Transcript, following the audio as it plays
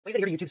Please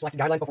adhere to YouTube's selected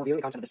guidelines before viewing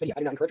the content of this video. I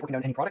do not encourage or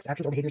condone any products,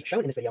 actions, or behaviors shown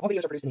in this video. All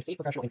videos are produced in a safe,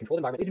 professional, and controlled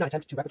environment. Please do not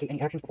attempt to replicate any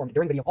actions performed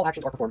during video. All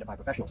actions are performed by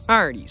professionals.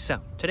 Alrighty, so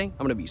today I'm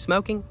going to be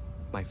smoking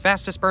my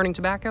fastest burning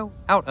tobacco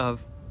out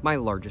of my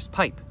largest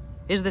pipe.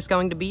 Is this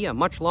going to be a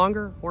much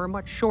longer or a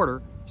much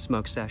shorter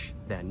smoke sesh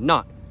than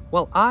not?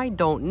 Well, I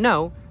don't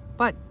know,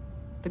 but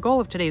the goal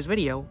of today's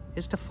video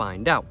is to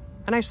find out.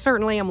 And I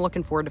certainly am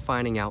looking forward to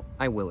finding out,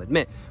 I will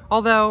admit.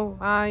 Although,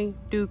 I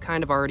do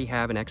kind of already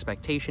have an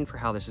expectation for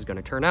how this is going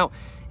to turn out.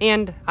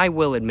 And I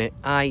will admit,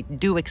 I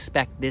do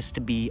expect this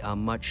to be a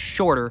much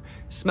shorter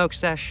smoke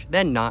sesh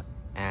than not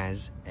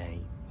as a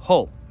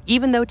whole.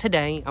 Even though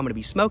today, I'm going to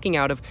be smoking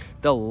out of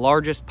the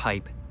largest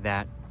pipe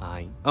that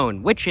I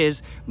own, which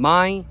is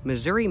my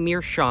Missouri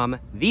Meerschaum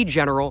The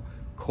General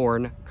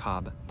Corn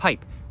Cob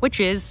Pipe, which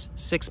is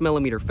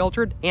 6mm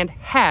filtered and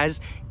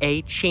has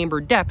a chamber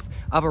depth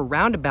of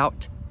around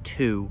about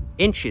 2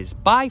 inches.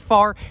 By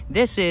far,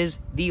 this is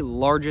the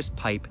largest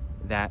pipe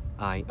that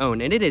I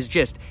own, and it is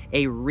just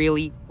a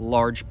really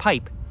large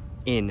pipe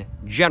in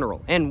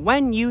general. And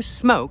when you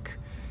smoke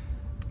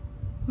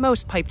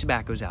most pipe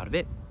tobaccos out of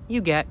it,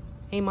 you get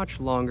a much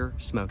longer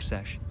smoke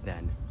sesh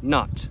than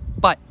not.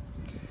 But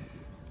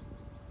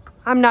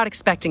I'm not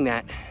expecting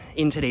that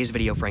in today's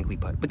video, frankly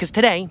put, because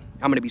today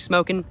I'm going to be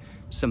smoking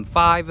some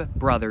Five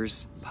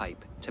Brothers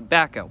pipe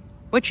tobacco,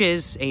 which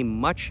is a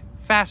much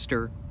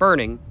faster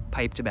burning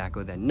pipe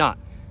tobacco than not.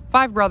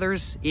 Five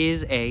Brothers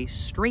is a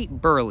straight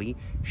burley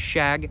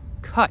shag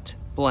cut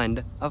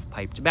blend of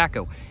pipe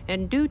tobacco,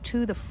 and due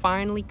to the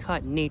finely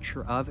cut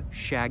nature of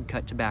shag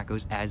cut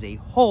tobaccos as a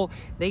whole,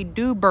 they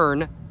do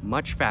burn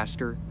much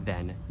faster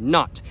than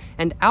not.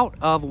 And out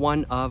of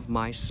one of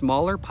my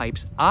smaller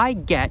pipes, I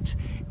get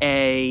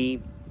a,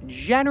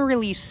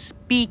 generally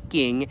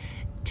speaking,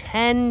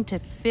 10 to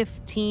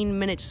 15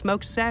 minute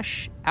smoke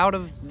sesh out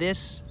of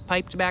this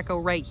pipe tobacco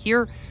right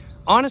here.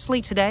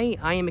 Honestly, today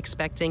I am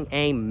expecting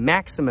a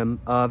maximum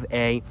of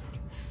a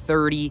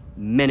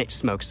 30-minute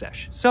smoke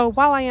sesh. So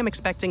while I am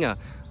expecting a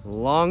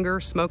longer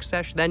smoke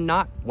sesh than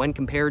not when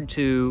compared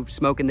to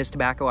smoking this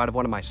tobacco out of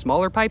one of my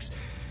smaller pipes,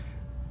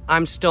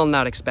 I'm still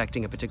not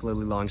expecting a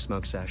particularly long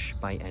smoke sesh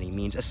by any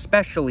means,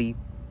 especially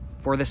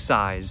for the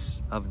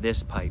size of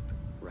this pipe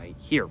right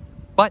here.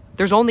 But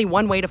there's only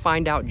one way to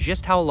find out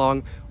just how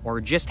long or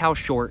just how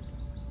short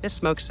this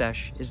smoke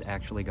sesh is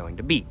actually going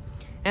to be.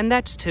 And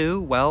that's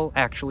to, well,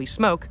 actually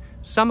smoke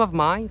some of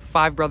my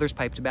Five Brothers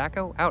pipe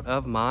tobacco out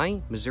of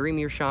my Missouri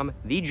Meerschaum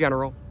The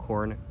General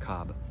Corn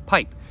Cob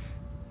Pipe.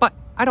 But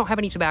I don't have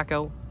any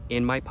tobacco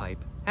in my pipe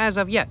as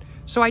of yet.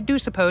 So I do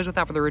suppose,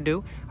 without further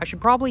ado, I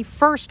should probably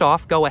first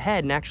off go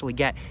ahead and actually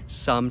get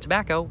some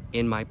tobacco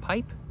in my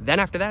pipe. Then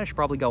after that, I should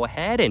probably go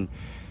ahead and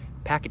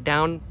pack it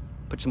down,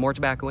 put some more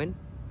tobacco in,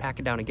 pack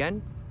it down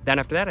again. Then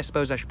after that, I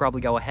suppose I should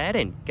probably go ahead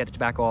and get the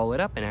tobacco all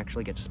lit up and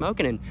actually get to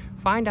smoking and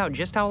find out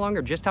just how long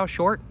or just how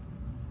short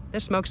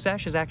this smoke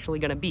sesh is actually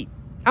going to be.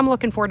 I'm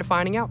looking forward to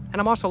finding out, and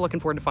I'm also looking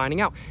forward to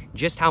finding out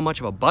just how much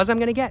of a buzz I'm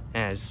going to get,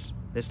 as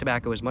this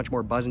tobacco is much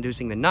more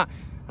buzz-inducing than not.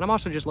 And I'm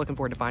also just looking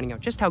forward to finding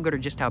out just how good or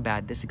just how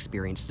bad this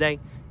experience today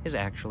is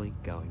actually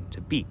going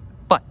to be.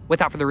 But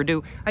without further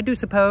ado, I do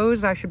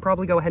suppose I should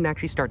probably go ahead and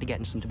actually start to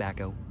getting some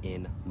tobacco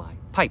in my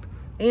pipe.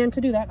 And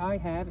to do that, I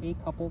have a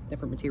couple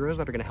different materials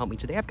that are going to help me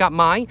today. I've got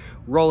my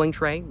rolling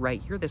tray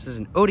right here. This is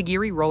an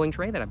Otagiri rolling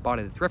tray that I bought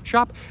at a thrift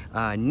shop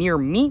near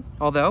me,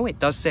 although it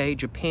does say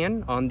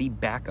Japan on the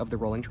back of the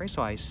rolling tray,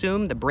 so I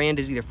assume the brand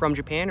is either from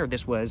Japan or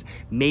this was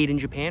made in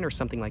Japan or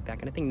something like that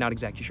kind of thing. Not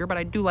exactly sure, but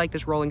I do like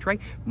this rolling tray,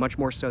 much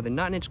more so than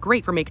not, and it's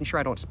great for making sure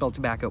I don't spill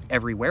tobacco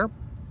everywhere.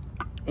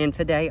 And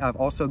today I've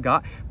also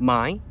got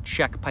my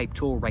check pipe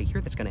tool right here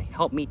that's going to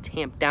help me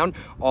tamp down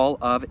all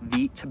of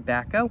the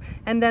tobacco.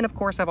 And then of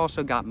course I've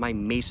also got my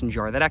mason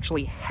jar that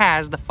actually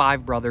has the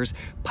Five Brothers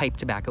pipe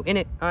tobacco in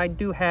it. I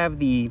do have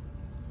the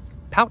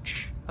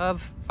pouch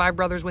of Five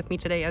Brothers with me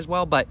today as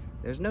well, but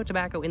there's no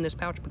tobacco in this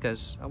pouch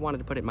because I wanted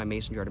to put it in my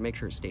mason jar to make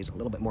sure it stays a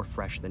little bit more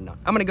fresh than not.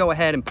 I'm going to go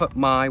ahead and put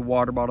my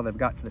water bottle that I've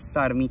got to the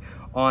side of me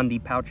on the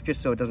pouch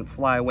just so it doesn't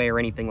fly away or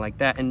anything like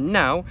that. And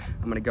now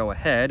I'm going to go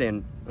ahead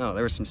and, oh,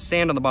 there was some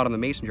sand on the bottom of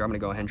the mason jar. I'm going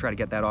to go ahead and try to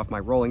get that off my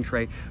rolling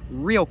tray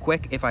real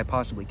quick if I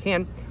possibly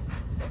can.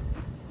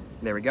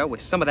 There we go.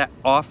 With some of that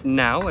off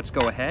now, let's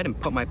go ahead and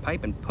put my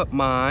pipe and put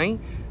my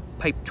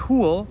pipe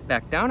tool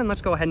back down, and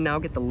let's go ahead and now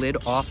get the lid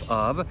off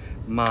of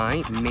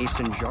my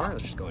mason jar.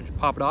 Let's just go and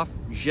pop it off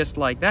just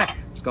like that.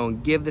 Let's go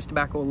and give this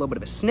tobacco a little bit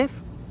of a sniff,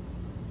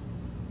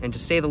 and to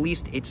say the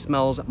least, it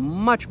smells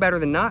much better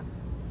than not.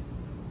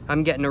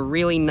 I'm getting a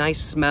really nice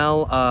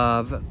smell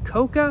of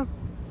coca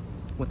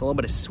with a little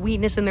bit of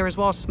sweetness in there as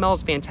well.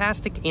 Smells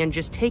fantastic, and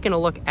just taking a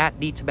look at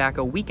the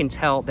tobacco, we can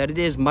tell that it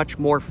is much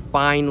more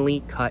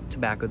finely cut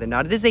tobacco than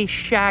not. It is a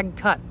shag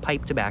cut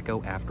pipe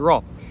tobacco after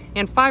all.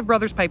 And Five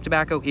Brothers pipe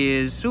tobacco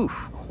is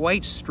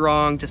quite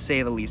strong, to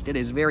say the least. It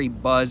is very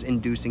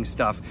buzz-inducing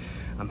stuff.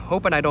 I'm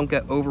hoping I don't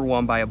get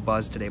overwhelmed by a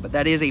buzz today, but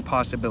that is a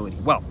possibility.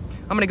 Well,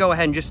 I'm gonna go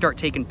ahead and just start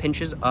taking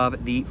pinches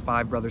of the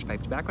Five Brothers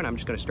pipe tobacco, and I'm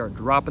just gonna start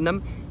dropping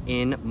them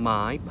in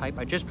my pipe.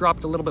 I just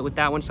dropped a little bit with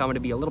that one, so I'm gonna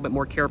be a little bit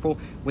more careful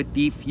with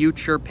the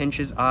future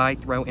pinches I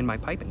throw in my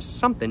pipe. And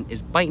something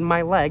is biting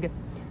my leg.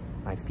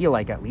 I feel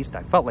like, at least,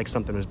 I felt like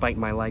something was biting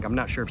my leg. I'm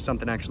not sure if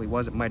something actually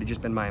was. It might have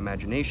just been my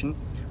imagination.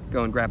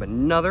 Go and grab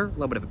another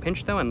little bit of a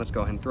pinch though, and let's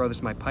go ahead and throw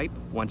this in my pipe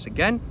once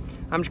again.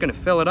 I'm just gonna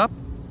fill it up,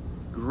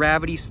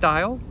 gravity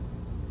style.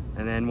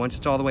 And then once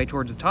it's all the way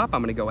towards the top,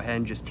 I'm gonna go ahead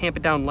and just tamp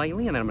it down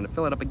lightly, and then I'm gonna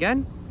fill it up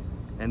again,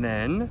 and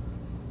then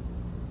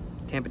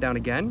tamp it down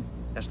again.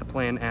 That's the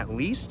plan, at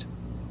least.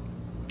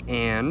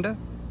 And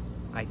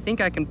I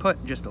think I can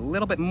put just a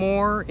little bit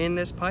more in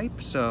this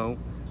pipe, so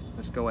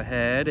let's go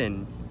ahead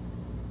and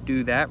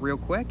do that real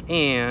quick.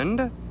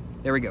 And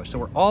there we go. So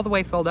we're all the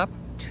way filled up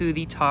to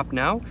the top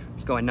now.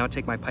 Let's go ahead and now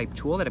take my pipe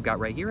tool that I've got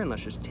right here, and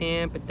let's just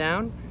tamp it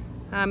down.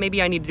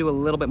 Maybe I need to do a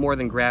little bit more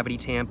than gravity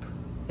tamp.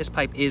 This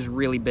pipe is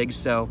really big,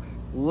 so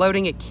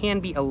loading it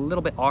can be a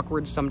little bit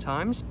awkward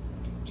sometimes.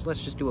 So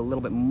let's just do a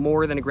little bit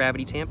more than a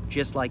gravity tamp,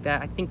 just like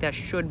that. I think that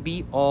should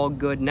be all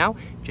good now.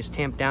 Just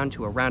tamp down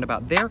to around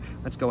about there.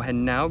 Let's go ahead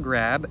and now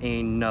grab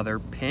another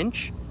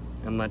pinch,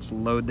 and let's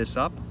load this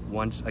up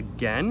once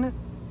again.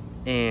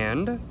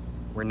 And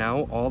we're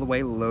now all the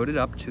way loaded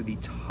up to the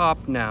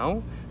top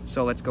now.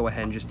 So let's go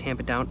ahead and just tamp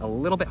it down a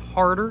little bit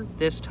harder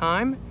this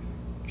time,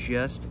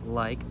 just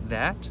like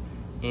that.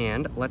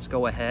 And let's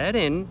go ahead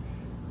and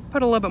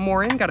put a little bit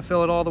more in. Got to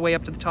fill it all the way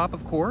up to the top,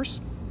 of course.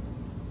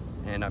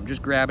 And I'm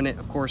just grabbing it.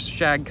 Of course,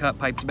 shag cut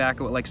pipe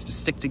tobacco, it likes to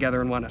stick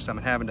together and whatnot, so I'm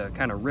having to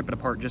kind of rip it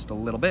apart just a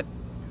little bit.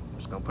 I'm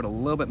just gonna put a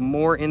little bit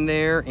more in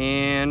there,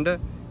 and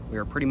we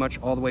are pretty much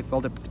all the way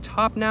filled up at the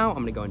top now. I'm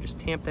gonna go and just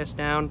tamp this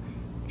down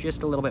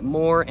just a little bit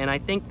more, and I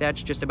think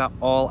that's just about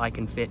all I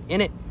can fit in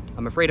it.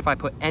 I'm afraid if I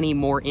put any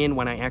more in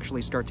when I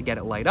actually start to get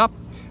it light up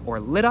or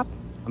lit up,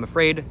 I'm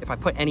afraid if I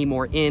put any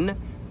more in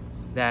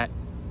that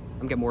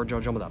I'm getting more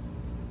jumbled up.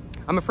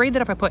 I'm afraid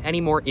that if I put any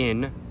more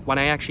in when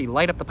I actually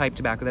light up the pipe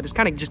tobacco, that it's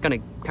just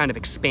gonna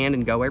expand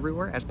and go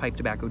everywhere, as pipe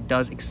tobacco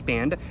does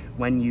expand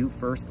when you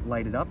first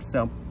light it up.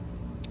 So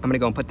I'm gonna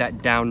go and put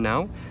that down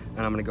now,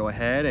 and I'm gonna go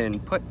ahead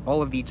and put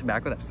all of the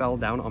tobacco that fell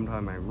down onto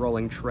my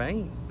rolling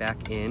tray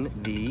back in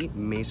the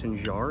mason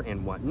jar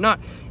and whatnot.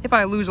 If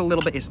I lose a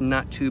little bit, it's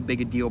not too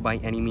big a deal by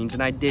any means,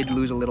 and I did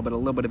lose a little bit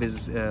of it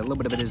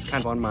is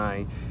kind of on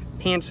my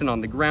pants and on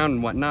the ground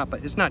and whatnot,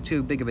 but it's not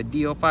too big of a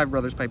deal. Five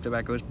Brothers pipe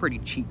tobacco is pretty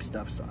cheap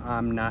stuff, so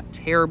I'm not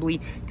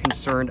terribly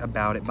concerned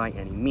about it by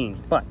any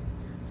means. But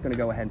I'm just gonna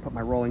go ahead and put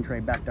my rolling tray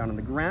back down on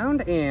the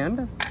ground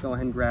and go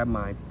ahead and grab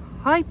my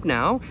pipe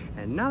now.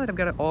 And now that I've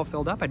got it all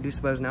filled up, I do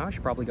suppose now I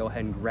should probably go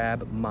ahead and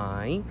grab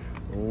my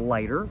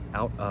lighter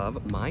out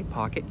of my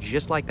pocket,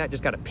 just like that.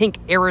 Just got a pink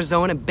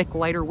Arizona Bic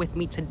lighter with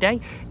me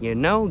today. You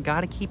know,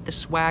 gotta keep the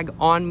swag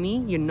on me,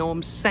 you know what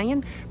I'm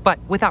saying? But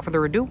without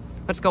further ado,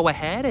 let's go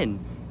ahead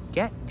and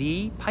get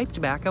the pipe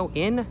tobacco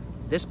in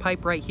this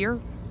pipe right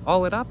here,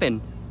 all it up, and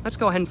let's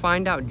go ahead and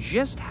find out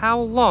just how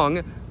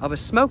long of a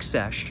smoke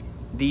sesh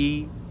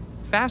the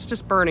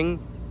fastest burning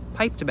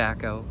pipe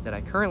tobacco that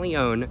I currently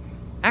own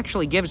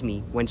actually gives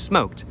me when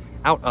smoked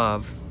out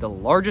of the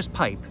largest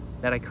pipe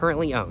that I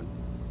currently own.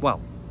 Well,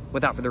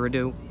 without further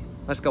ado,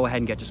 let's go ahead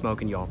and get to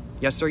smoking, y'all.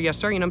 Yes sir, you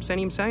know what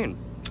I'm saying?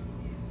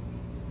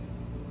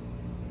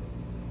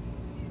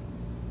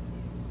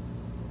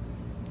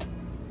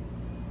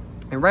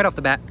 And right off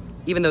the bat,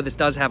 even though this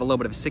does have a little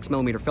bit of a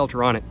 6mm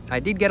filter on it, I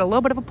did get a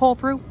little bit of a pull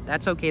through.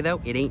 That's okay though,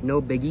 it ain't no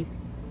biggie.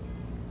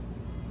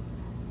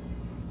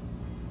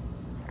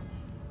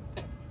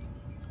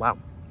 Wow,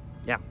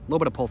 yeah, a little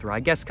bit of pull through. I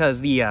guess because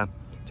the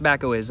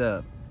tobacco is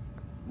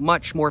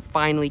much more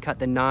finely cut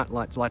than not.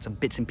 Lots of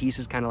bits and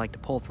pieces kind of like to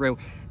pull through.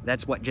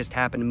 That's what just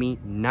happened to me.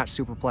 Not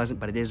super pleasant,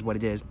 but it is what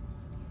it is.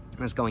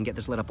 Let's go and get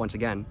this lit up once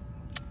again.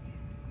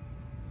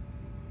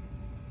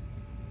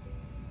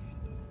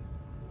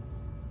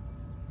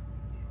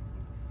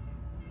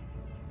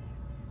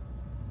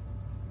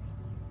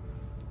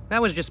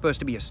 That was just supposed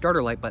to be a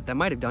starter light, but that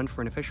might have done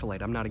for an official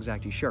light. I'm not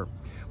exactly sure.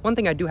 One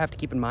thing I do have to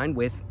keep in mind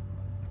with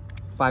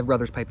Five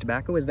Brothers pipe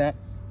tobacco is that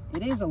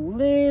it is a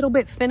little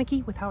bit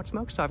finicky with how it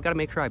smokes, so I've got to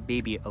make sure I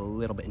baby it a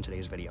little bit in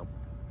today's video.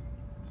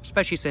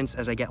 Especially since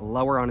as I get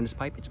lower on in this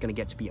pipe, it's going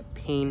to get to be a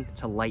pain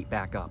to light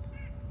back up.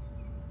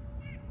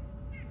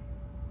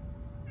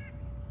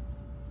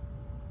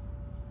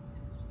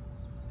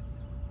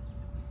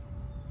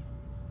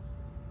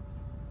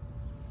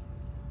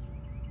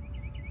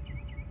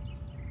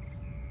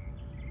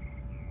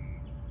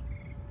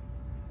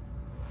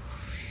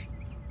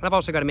 And I've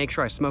also got to make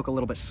sure I smoke a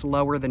little bit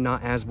slower than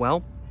not as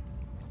well.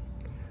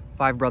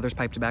 Five Brothers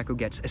pipe tobacco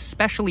gets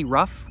especially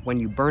rough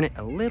when you burn it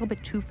a little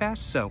bit too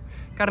fast, so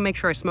got to make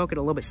sure I smoke it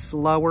a little bit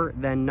slower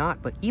than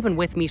not. But even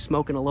with me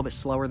smoking a little bit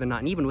slower than not,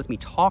 and even with me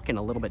talking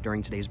a little bit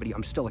during today's video,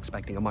 I'm still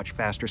expecting a much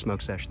faster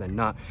smoke sesh than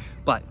not.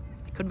 But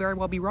I could very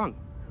well be wrong.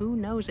 Who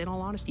knows, in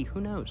all honesty,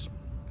 who knows?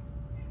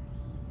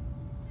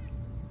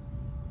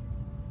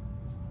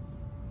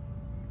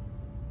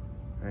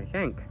 I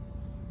think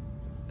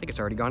it's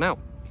already gone out.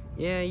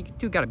 Yeah, you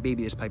do gotta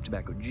baby this pipe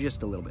tobacco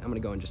just a little bit. I'm gonna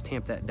go and just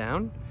tamp that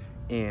down,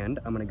 and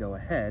I'm gonna go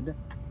ahead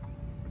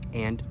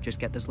and just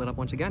get this lit up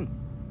once again.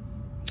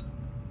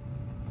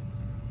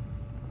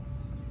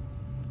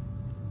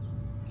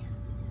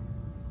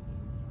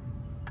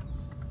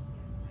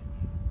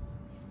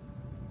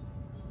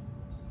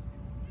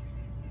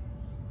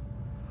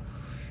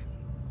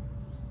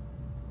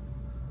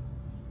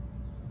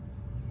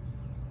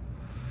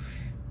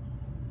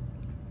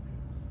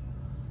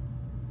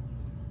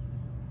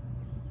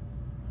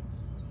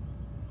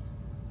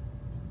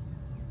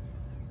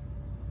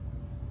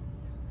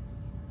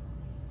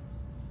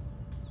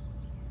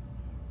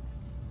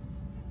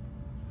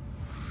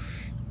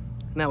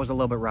 And that was a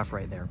little bit rough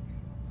right there.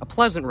 A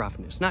pleasant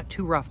roughness, not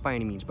too rough by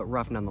any means, but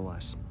rough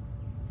nonetheless.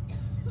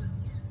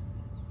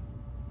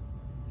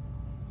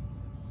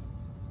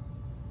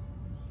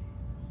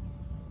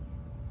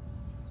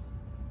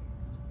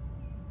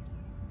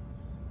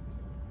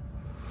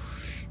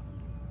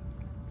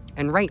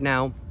 And right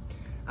now,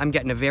 I'm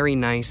getting a very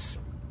nice,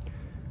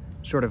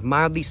 sort of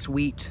mildly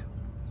sweet,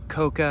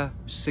 coca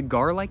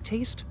cigar-like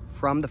taste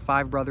from the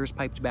Five Brothers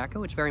pipe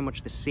tobacco. It's very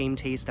much the same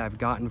taste I've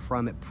gotten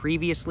from it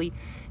previously,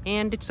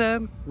 and it's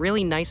a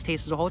really nice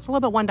taste as a whole. It's a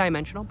little bit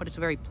one-dimensional, but it's a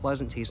very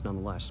pleasant taste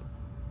nonetheless.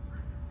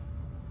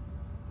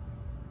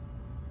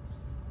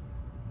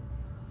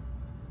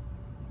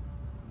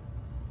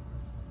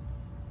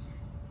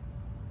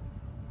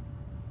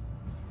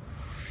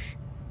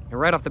 And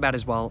right off the bat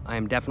as well, I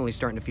am definitely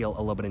starting to feel a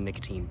little bit of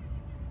nicotine.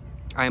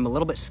 I am a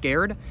little bit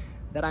scared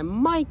that I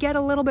might get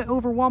a little bit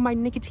overwhelmed by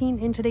nicotine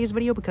in today's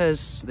video,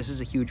 because this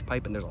is a huge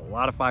pipe and there's a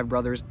lot of Five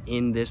Brothers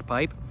in this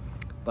pipe.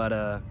 But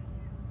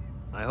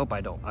I hope I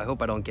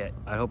don't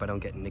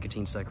get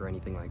nicotine sick or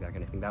anything like that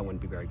kind of thing. That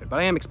wouldn't be very good. But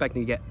I am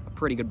expecting to get a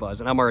pretty good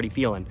buzz, and I'm already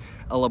feeling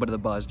a little bit of the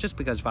buzz just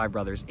because Five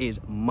Brothers is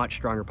much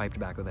stronger pipe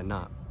tobacco than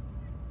not.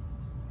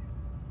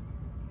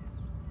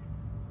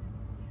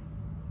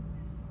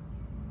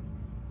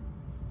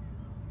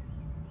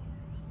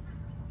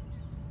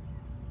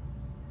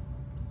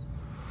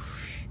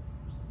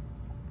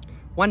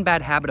 One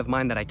bad habit of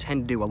mine that I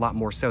tend to do a lot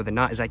more so than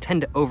not is I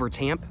tend to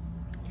over-tamp.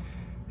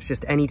 It's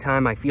just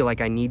anytime I feel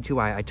like I need to,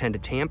 I tend to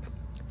tamp.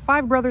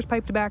 Five Brothers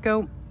pipe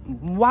tobacco,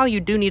 while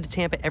you do need to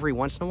tamp it every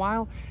once in a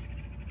while,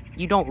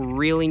 you don't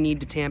really need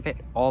to tamp it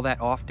all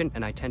that often,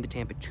 and I tend to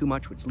tamp it too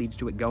much, which leads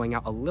to it going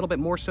out a little bit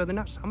more so than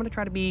not. So I'm going to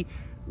try to be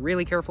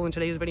really careful in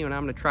today's video, and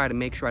I'm going to try to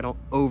make sure I don't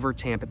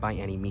over-tamp it by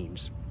any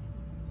means.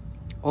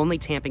 Only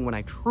tamping when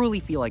I truly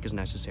feel like is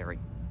necessary.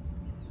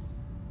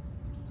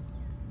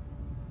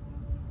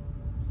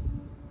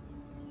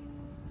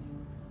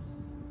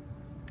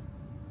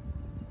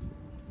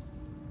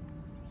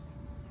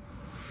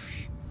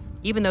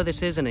 Even though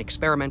this is an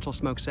experimental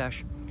smoke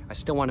sesh, I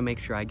still want to make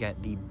sure I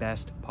get the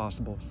best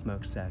possible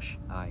smoke sesh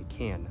I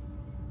can.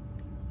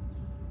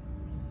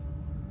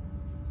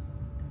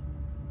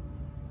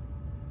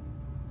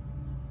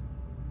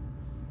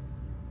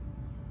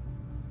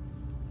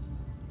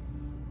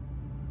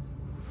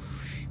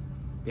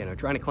 You know,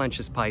 trying to clench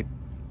this pipe,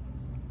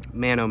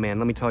 man oh man,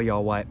 let me tell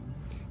y'all what,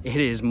 it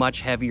is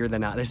much heavier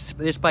than that.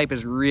 This pipe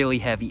is really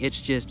heavy.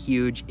 It's just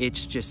huge.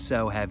 It's just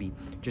so heavy.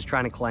 Just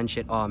trying to clench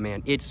it, oh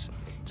man, it's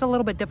a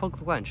little bit difficult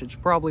to clench. It's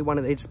probably one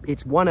of the,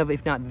 it's one of,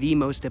 if not the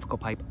most difficult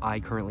pipe I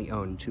currently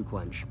own to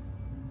clench.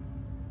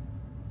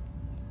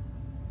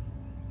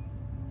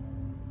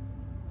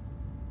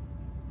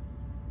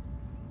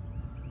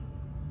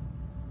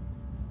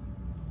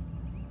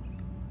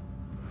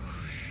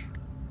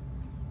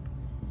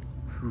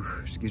 Whew,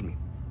 excuse me.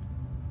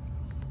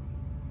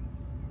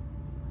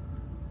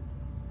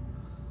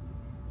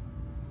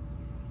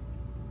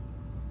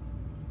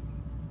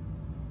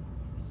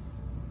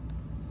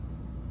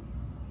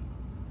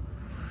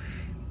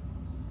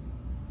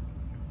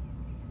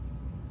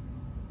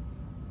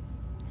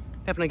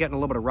 Definitely getting a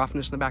little bit of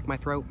roughness in the back of my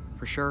throat,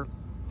 for sure.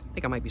 I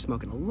think I might be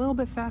smoking a little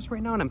bit fast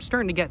right now, and I'm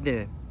starting to get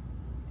the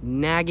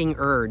nagging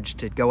urge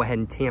to go ahead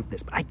and tamp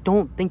this, but I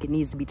don't think it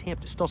needs to be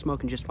tamped. It's still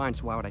smoking just fine,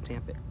 so why would I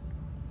tamp it?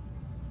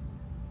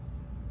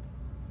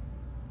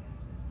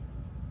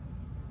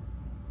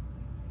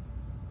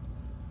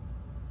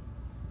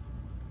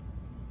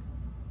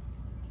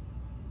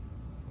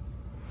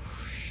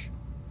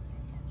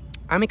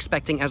 I'm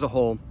expecting, as a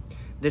whole,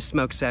 this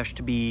smoke sesh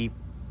to be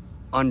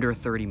under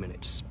 30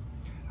 minutes.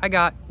 I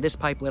got this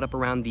pipe lit up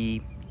around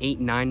the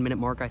 8-9 minute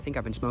mark. I think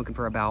I've been smoking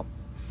for about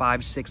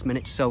 5-6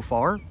 minutes so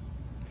far.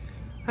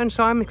 And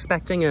so I'm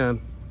expecting a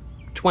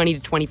 20 to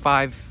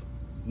 25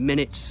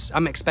 minutes.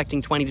 I'm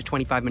expecting 20 to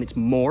 25 minutes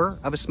more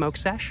of a smoke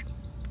sesh.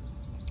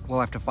 We'll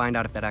have to find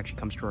out if that actually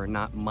comes true or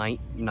not.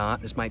 Might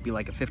not. This might be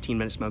like a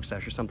 15-minute smoke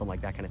sesh or something like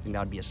that kind of thing.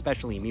 That would be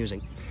especially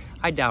amusing.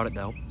 I doubt it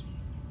though.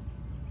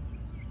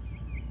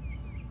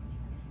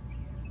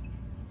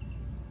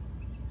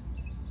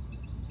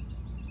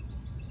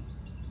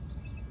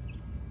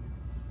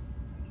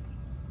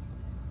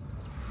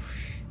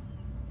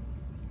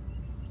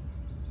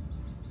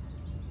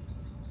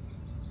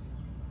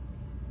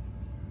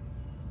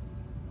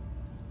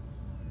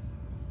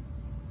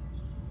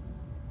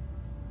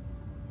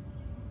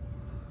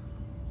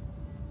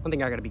 One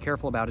thing I gotta be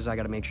careful about is I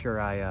gotta make sure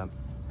I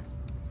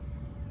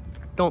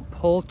don't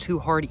pull too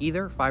hard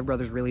either. Five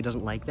Brothers really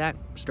doesn't like that.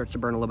 Starts to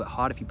burn a little bit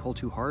hot if you pull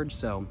too hard,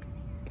 so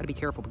gotta be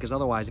careful, because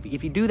otherwise,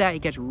 if you do that, it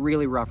gets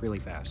really rough really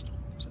fast.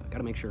 So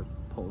gotta make sure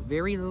pull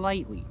very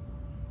lightly,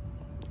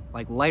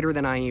 like lighter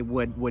than I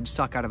would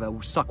suck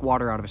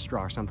water out of a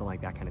straw or something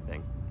like that kind of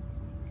thing.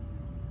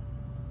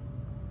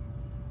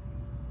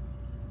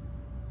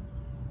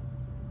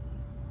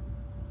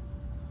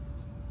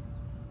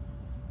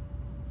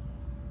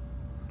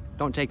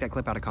 Don't take that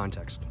clip out of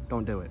context.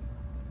 Don't do it.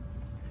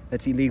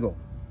 That's illegal.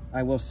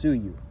 I will sue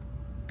you.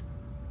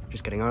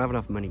 Just kidding, I don't have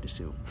enough money to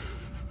sue.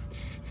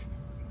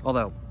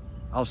 Although,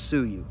 I'll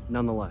sue you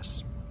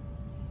nonetheless.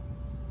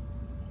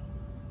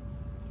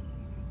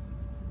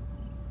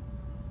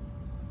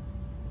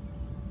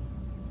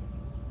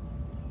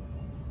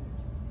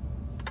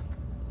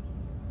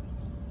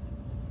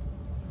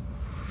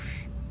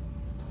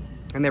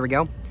 And there we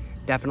go.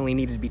 Definitely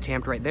needed to be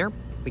tamped right there.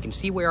 We can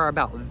see we are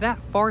about that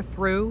far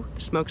through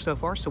the smoke so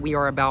far. So we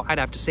are about, I'd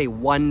have to say,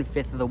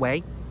 1/5 of the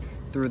way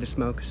through the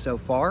smoke so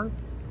far.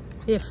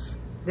 If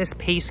this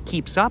pace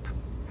keeps up,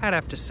 I'd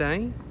have to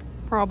say,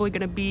 probably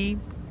gonna be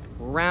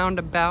round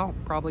about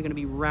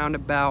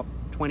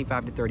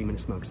 25 to 30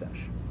 minute smoke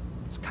sesh.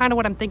 It's kind of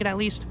what I'm thinking, at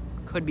least.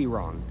 Could be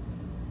wrong.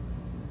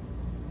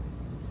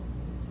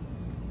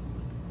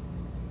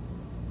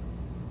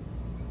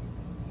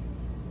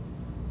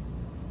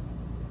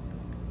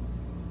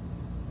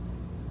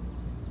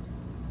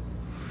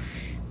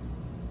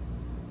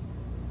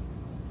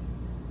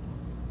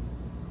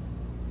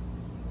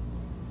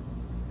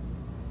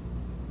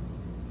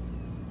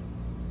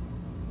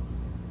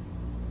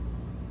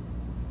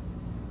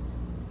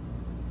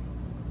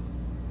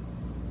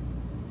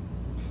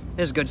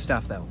 This is good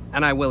stuff though,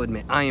 and I will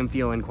admit, I am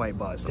feeling quite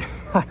buzzed.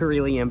 I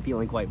really am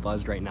feeling quite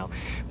buzzed right now.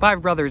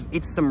 Five Brothers,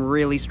 it's some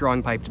really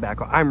strong pipe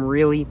tobacco. I'm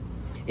really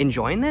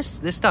enjoying this.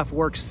 This stuff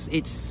works.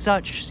 It's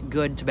such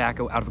good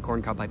tobacco out of a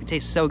corncob pipe. It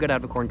tastes so good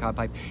out of a corncob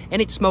pipe,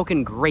 and it's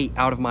smoking great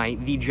out of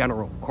the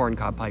general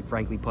corncob pipe,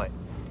 frankly put.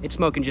 It's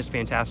smoking just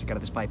fantastic out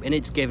of this pipe, and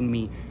it's given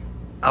me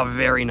a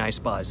very nice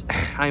buzz.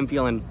 I am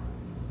feeling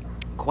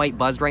quite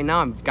buzzed right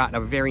now. I've got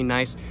a very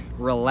nice,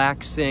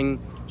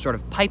 relaxing, sort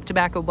of pipe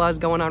tobacco buzz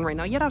going on right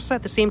now, yet also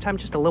at the same time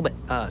just a little bit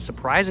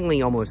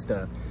surprisingly almost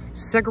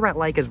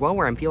cigarette-like as well,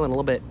 where I'm feeling a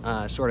little bit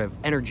sort of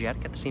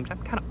energetic at the same time.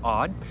 Kind of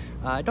odd.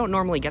 I don't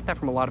normally get that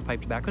from a lot of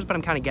pipe tobaccos, but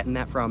I'm kind of getting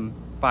that from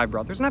Five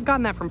Brothers, and I've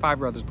gotten that from Five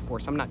Brothers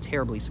before, so I'm not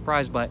terribly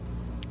surprised. But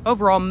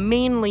overall,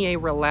 mainly a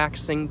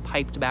relaxing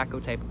pipe tobacco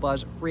type of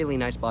buzz. Really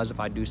nice buzz, if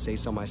I do say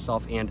so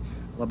myself, and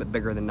a little bit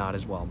bigger than not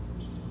as well.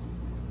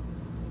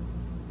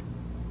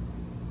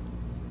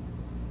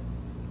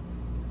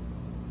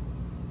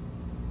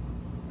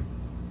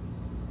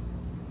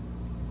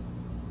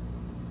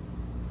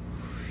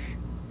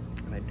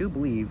 I do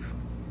believe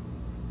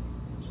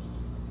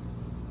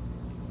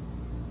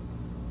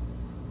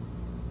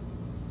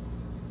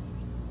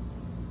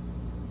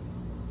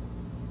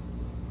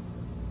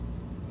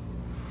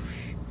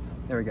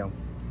there we go.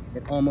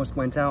 It almost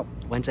went out.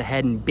 Went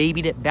ahead and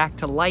babied it back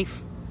to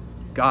life.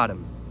 Got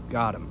him.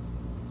 Got him.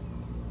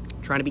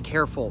 Trying to be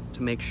careful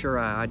to make sure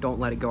I don't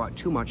let it go out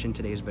too much in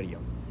today's video.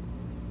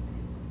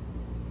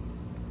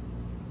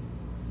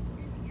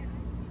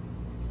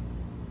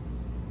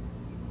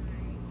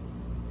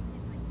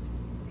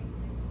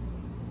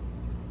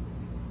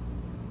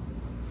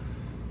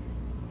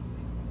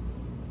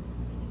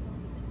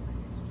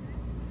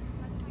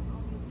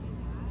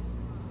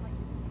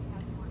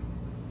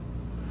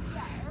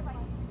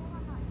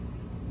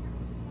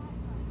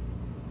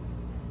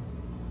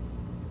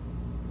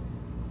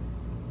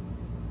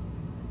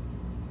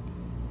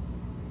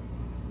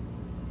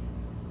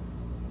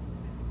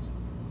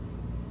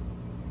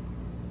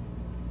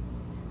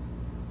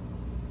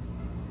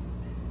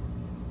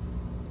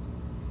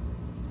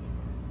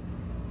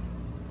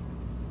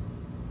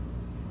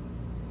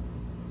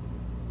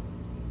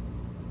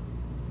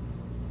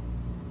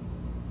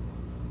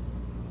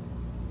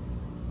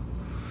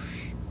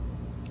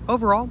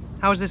 Overall,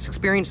 how is this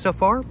experience so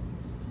far?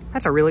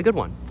 That's a really good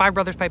one. Five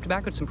Brothers pipe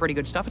tobacco, it's some pretty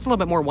good stuff. It's a little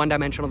bit more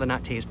one-dimensional than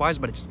not taste-wise,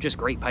 but it's just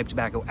great pipe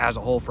tobacco as a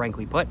whole,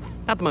 frankly put.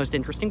 Not the most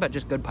interesting, but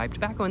just good pipe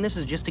tobacco, and this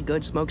is just a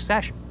good smoke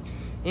sesh.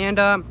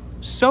 And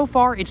so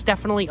far, it's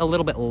definitely a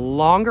little bit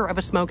longer of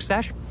a smoke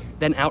sesh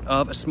than out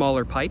of a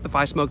smaller pipe. If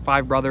I smoked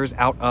Five Brothers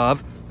out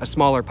of a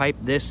smaller pipe,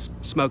 this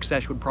smoke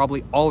sesh would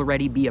probably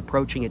already be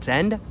approaching its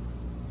end.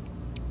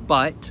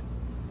 But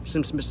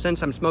since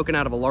I'm smoking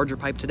out of a larger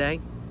pipe today,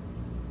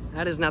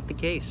 that is not the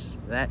case.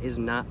 That is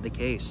not the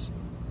case.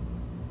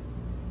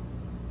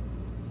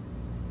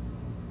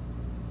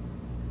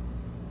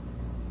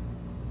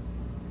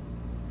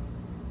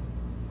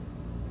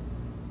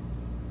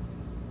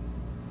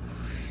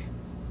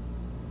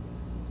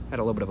 Had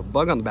a little bit of a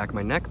bug on the back of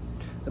my neck.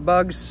 The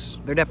bugs,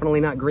 they're definitely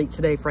not great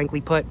today,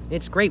 frankly put.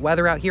 It's great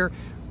weather out here.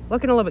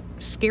 Looking a little bit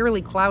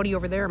scarily cloudy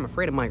over there. I'm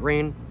afraid it might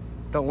rain.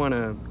 Don't want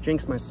to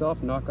jinx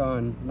myself. Knock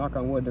on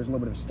wood. There's a little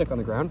bit of a stick on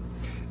the ground.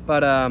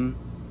 But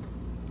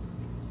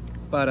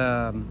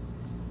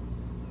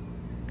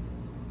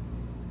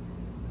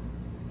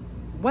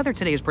weather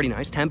today is pretty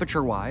nice,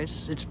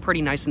 temperature-wise. It's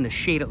pretty nice in the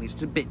shade, at least.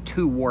 It's a bit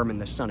too warm in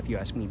the sun, if you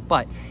ask me.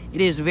 But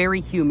it is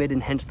very humid,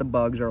 and hence the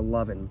bugs are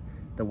loving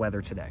the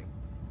weather today.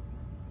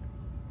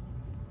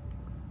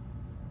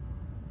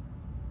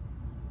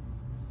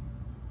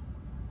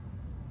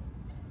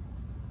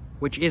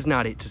 Which is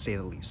not it, to say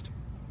the least.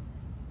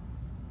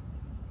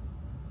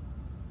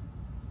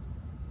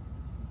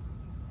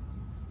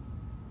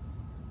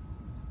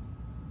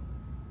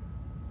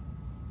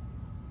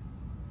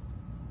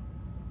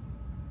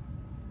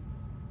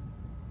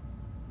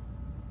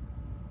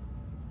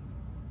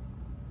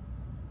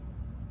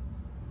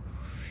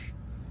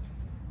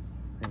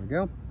 There we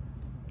go.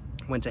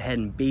 Went ahead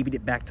and babied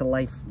it back to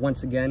life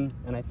once again,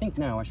 and I think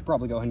now I should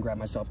probably go ahead and grab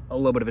myself a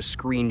little bit of a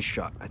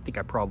screenshot. I think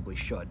I probably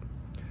should.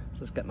 So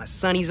let's get my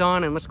sunnies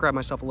on, and let's grab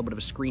myself a little bit of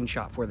a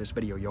screenshot for this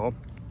video, y'all.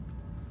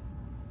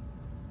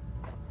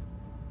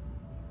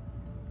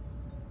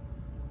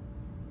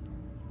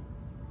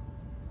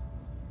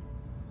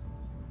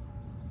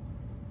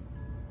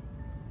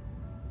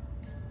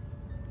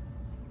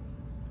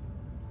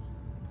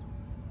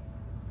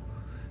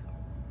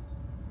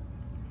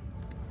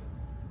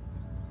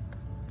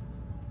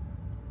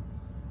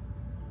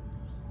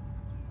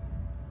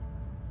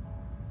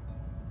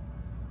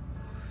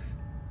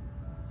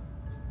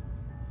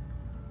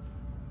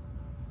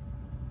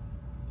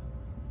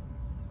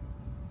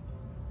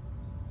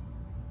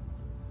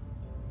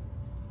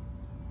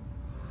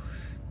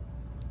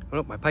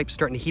 Well, my pipe's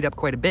starting to heat up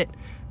quite a bit.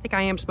 I think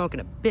I am smoking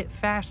a bit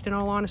fast, in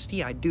all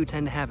honesty. I do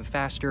tend to have a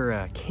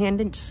faster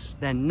cadence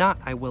than not,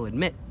 I will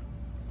admit.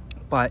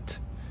 But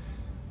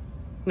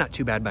not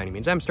too bad by any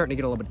means. I'm starting to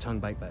get a little bit of tongue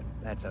bite, but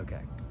that's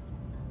okay.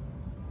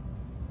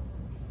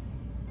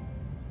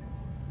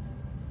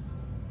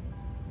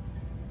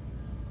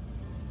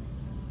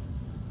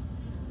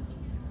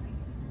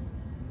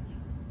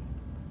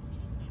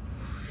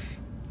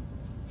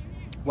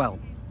 Well,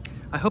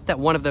 I hope that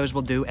one of those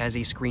will do as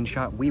a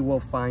screenshot. We will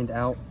find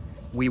out.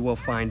 We will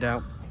find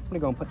out. I'm gonna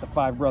go and put the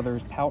Five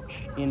Brothers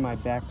pouch in my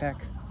backpack,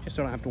 just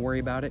so I don't have to worry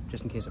about it,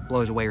 just in case it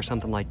blows away or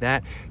something like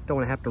that. Don't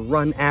wanna have to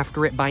run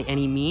after it by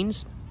any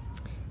means.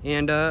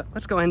 And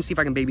let's go ahead and see if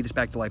I can baby this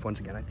back to life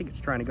once again. I think it's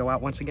trying to go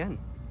out once again.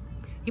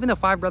 Even though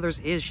Five Brothers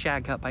is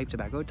shag cut pipe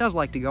tobacco, it does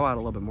like to go out a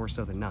little bit more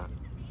so than not.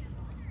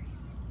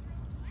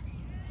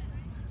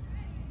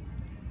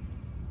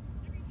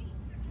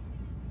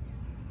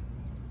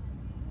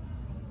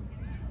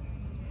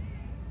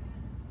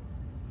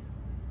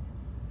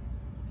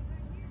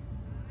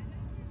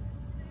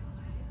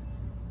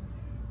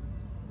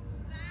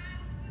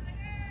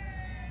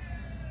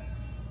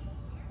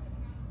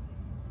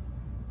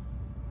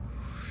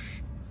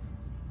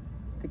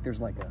 I think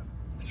there's like a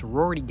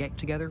sorority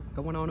get-together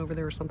going on over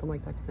there or something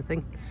like that kind of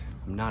thing.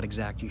 I'm not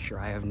exactly sure.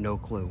 I have no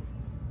clue.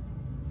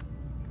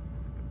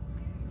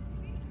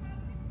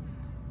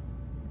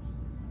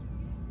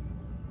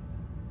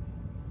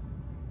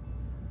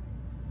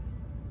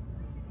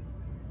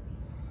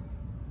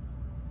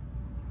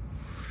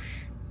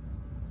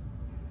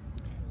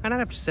 And I'd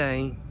have to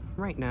say,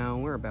 right now,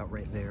 we're about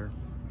right there.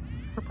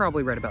 We're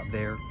probably right about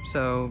there.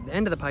 So the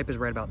end of the pipe is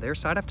right about there.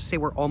 So I'd have to say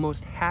we're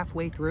almost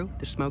halfway through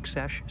the smoke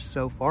sesh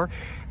so far.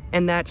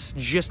 And that's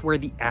just where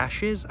the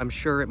ash is. I'm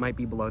sure it might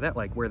be below that,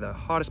 like where the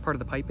hottest part of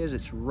the pipe is.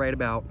 It's right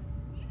about,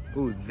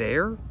 ooh,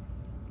 there.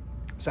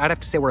 So I'd have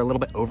to say we're a little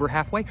bit over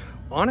halfway.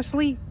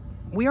 Honestly,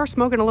 we are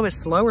smoking a little bit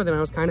slower than I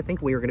was kind of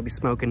thinking we were going to be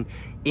smoking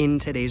in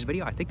today's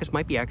video. I think this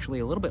might be actually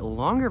a little bit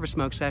longer of a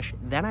smoke sesh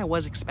than I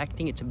was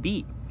expecting it to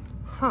be.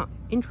 Huh,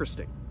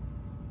 interesting.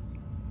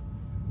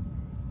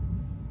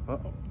 Uh-oh.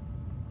 A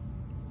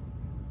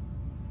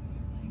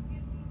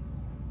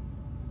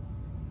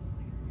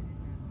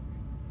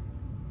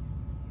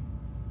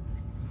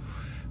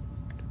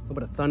little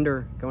bit of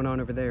thunder going on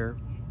over there,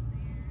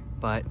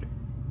 but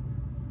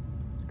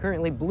it's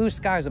currently blue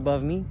skies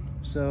above me,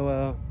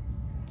 so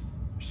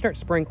start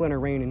sprinkling or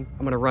raining.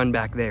 I'm gonna run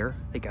back there.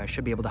 I think I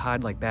should be able to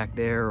hide like back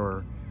there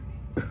or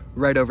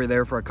right over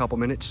there for a couple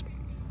minutes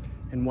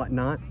and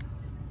whatnot.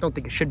 Don't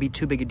think it should be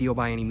too big a deal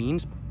by any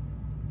means.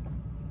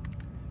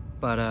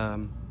 But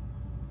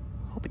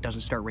hope it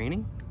doesn't start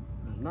raining.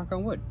 Knock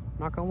on wood.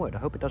 Knock on wood. I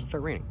hope it doesn't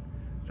start raining.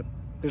 So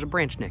there's a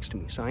branch next to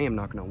me, so I am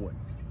knocking on wood.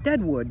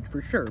 Dead wood for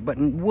sure, but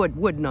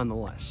wood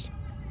nonetheless.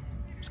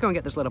 Let's go and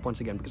get this lit up once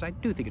again because I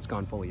do think it's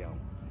gone fully out.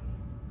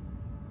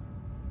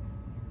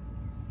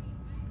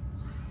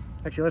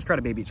 Actually, let's try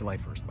to baby it to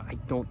life first, but I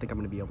don't think I'm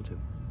going to be able to.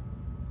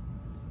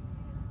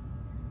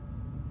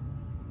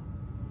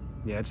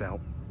 Yeah, it's out.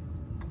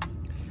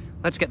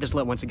 Let's get this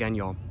lit once again,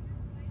 y'all.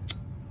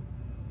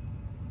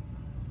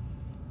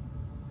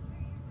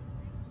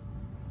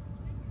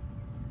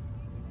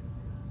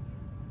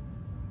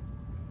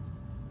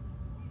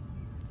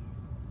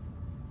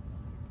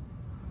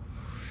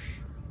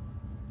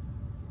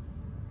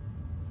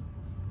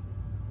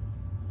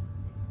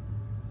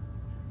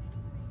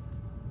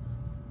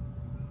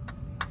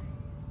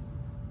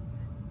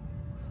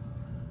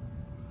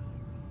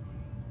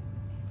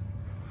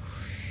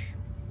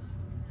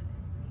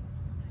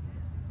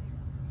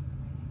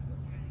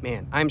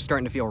 Man, I'm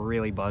starting to feel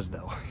really buzzed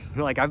though.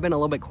 Like, I've been a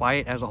little bit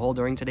quiet as a whole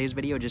during today's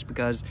video just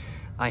because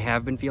I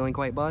have been feeling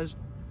quite buzzed.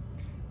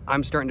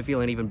 I'm starting to feel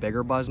an even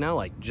bigger buzz now.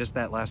 Like, just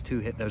those last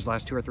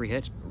 2 or 3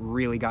 hits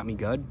really got me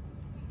good.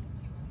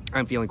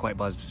 I'm feeling quite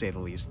buzzed, to say the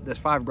least. This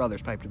Five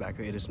Brothers pipe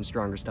tobacco, it is some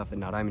stronger stuff than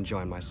not. I'm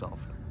enjoying myself.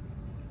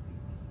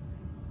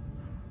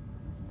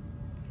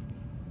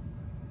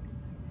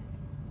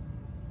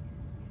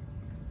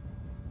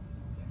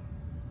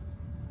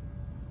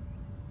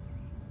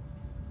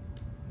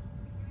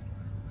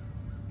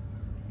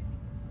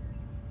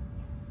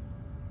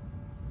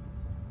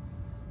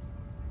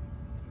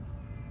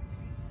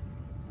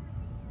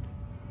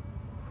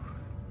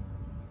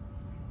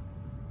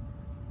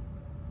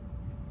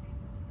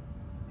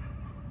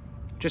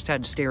 Just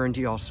had to stare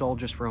into y'all's soul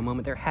just for a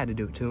moment there. Had to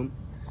do it to him.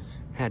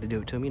 Had to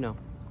do it to him, you know.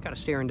 Gotta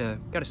stare into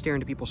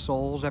people's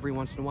souls every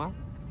once in a while.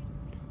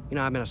 You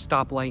know, I'm at a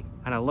stoplight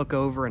and I look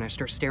over and I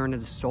start staring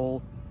into the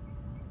soul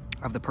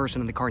of the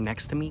person in the car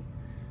next to me.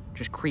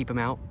 Just creep them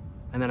out.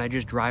 And then I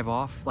just drive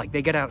off. Like,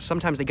 they get out,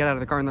 sometimes they get out of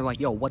the car and they're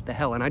like, yo, what the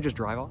hell? And I just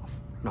drive off.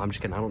 No, I'm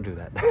just kidding, I don't do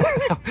that.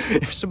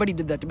 If somebody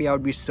did that to me, I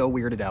would be so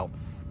weirded out.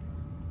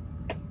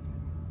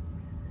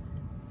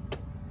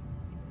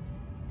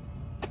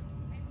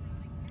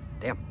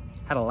 Damn,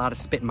 had a lot of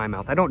spit in my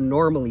mouth. I don't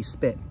normally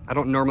spit. I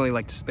don't normally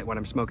like to spit when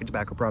I'm smoking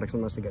tobacco products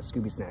unless I get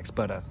Scooby Snacks,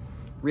 but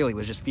really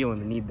was just feeling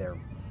the need there.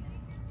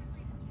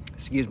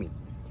 Excuse me.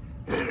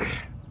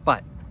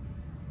 But,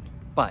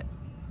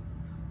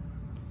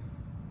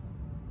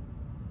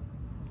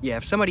 yeah,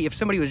 if somebody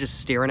was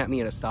just staring at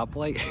me at a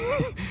stoplight,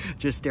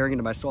 just staring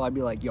into my soul, I'd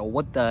be like, yo,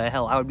 what the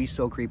hell? I would be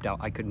so creeped out.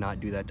 I could not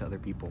do that to other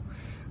people.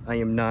 I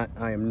am not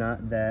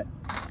that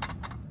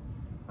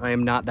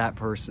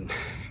person.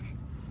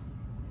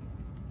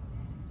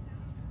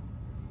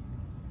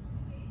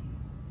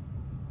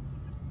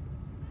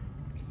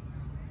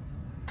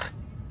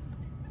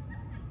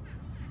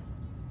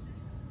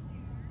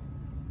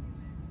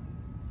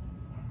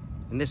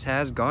 And this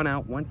has gone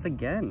out once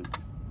again.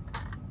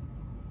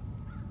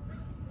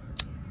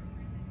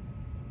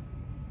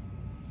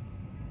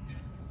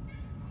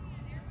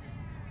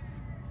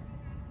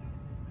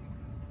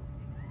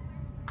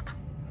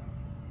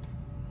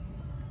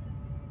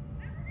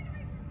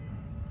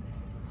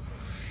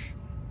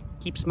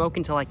 Keep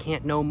smoking till I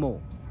can't no more.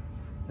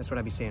 That's what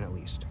I'd be saying at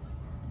least.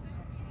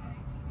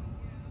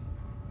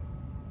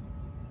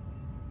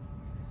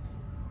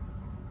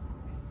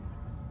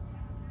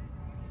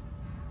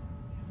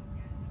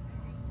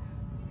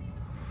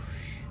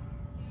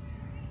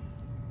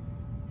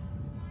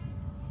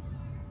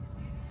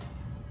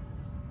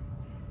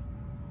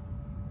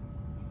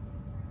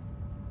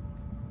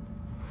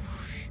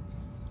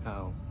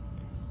 Oh,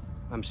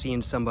 I'm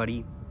seeing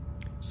somebody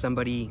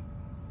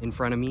in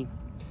front of me.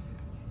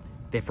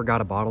 They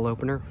forgot a bottle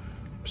opener,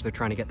 so they're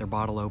trying to get their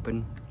bottle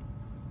open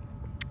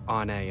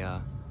on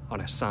a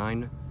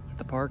sign at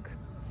the park.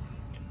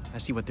 I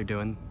see what they're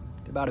doing.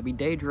 They're about to be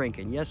day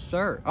drinking. Yes,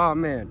 sir. Oh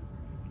man,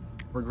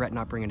 regret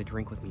not bringing a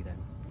drink with me then.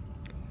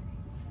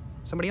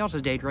 Somebody else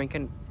is day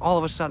drinking. All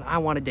of a sudden, I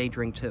want a day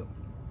drink too,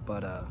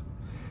 but I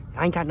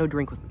ain't got no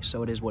drink with me,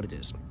 so it is what it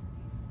is.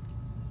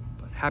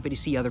 Happy to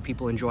see other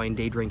people enjoying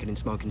day drinking and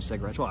smoking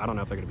cigarettes. Well, I don't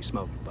know if they're gonna be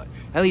smoking, but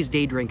at least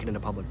day drinking in a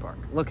public park.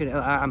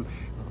 I'm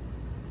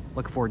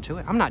looking forward to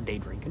it. I'm not day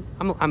drinking.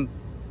 I'm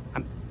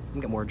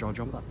getting more jaw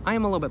jumbled up. I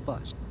am a little bit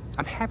buzzed.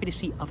 I'm happy to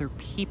see other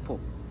people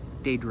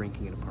day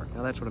drinking in a park.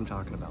 Now that's what I'm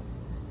talking about.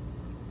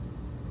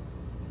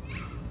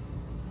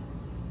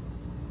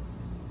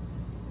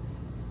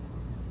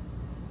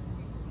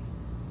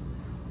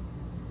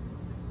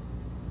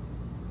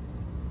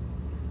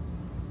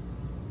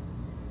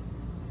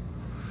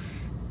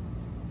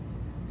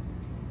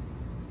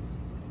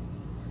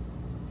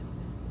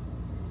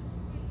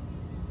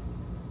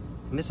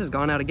 And this has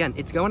gone out again.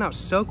 It's going out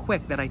so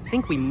quick that I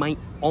think we might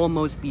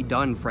almost be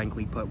done,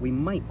 frankly put. We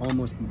might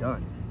almost be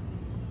done.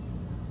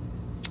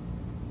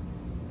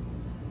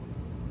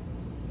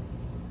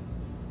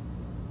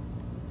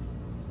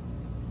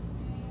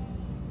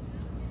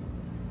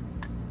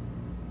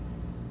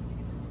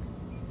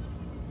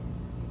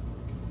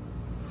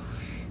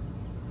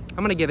 I'm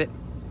gonna give it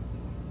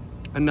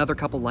another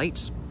couple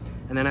lights.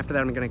 And then after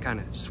that, I'm gonna kind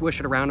of swish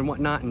it around and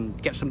whatnot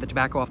and get some of the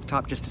tobacco off the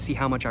top just to see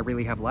how much I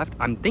really have left.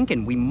 I'm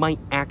thinking we might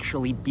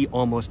actually be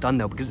almost done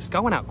though, because it's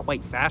going out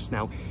quite fast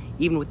now,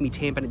 even with me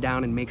tamping it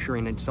down and make sure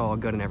it's all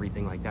good and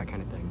everything like that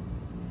kind of thing.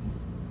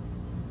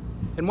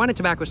 And when a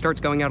tobacco starts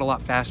going out a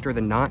lot faster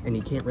than not, and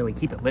you can't really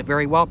keep it lit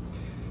very well,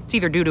 it's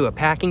either due to a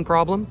packing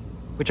problem,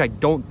 which I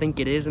don't think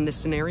it is in this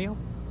scenario,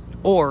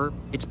 or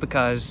it's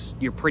because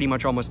you're pretty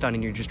much almost done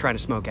and you're just trying to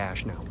smoke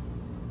ash now.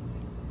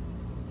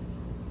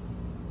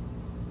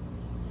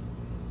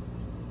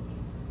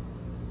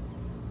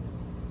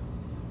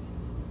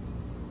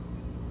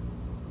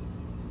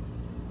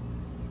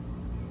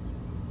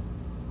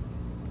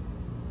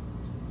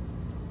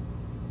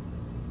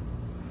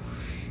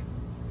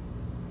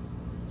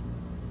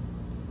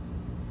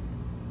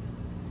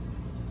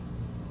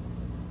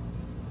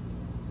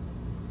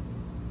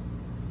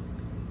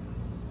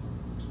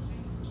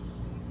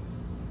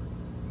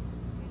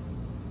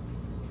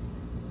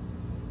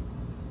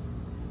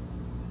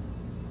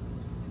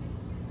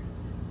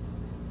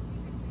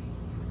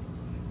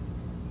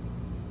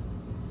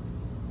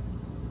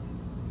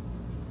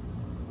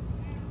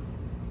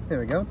 There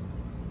we go.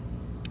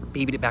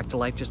 Babied it back to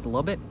life just a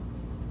little bit.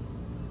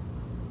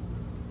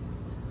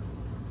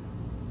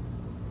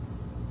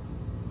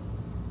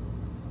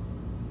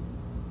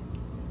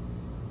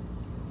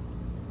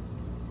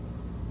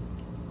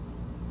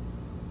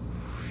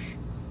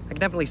 I can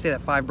definitely say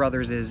that Five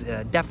Brothers is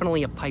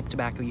definitely a pipe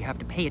tobacco you have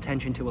to pay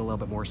attention to a little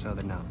bit more so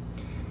than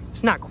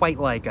it's not quite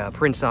like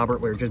Prince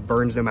Albert where it just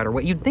burns no matter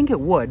what. You'd think it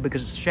would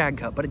because it's shag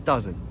cut, but it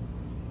doesn't.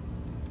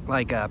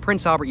 Like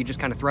Prince Albert, you just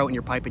kind of throw it in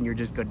your pipe and you're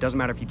just good. Doesn't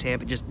matter if you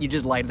tamp it, you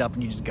just light it up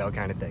and you just go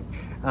kind of thing.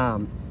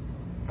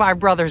 Five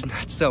Brothers,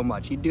 not so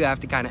much. You do have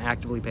to kind of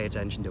actively pay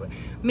attention to it.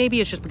 Maybe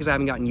it's just because I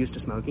haven't gotten used to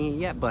smoking it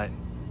yet, but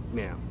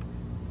yeah.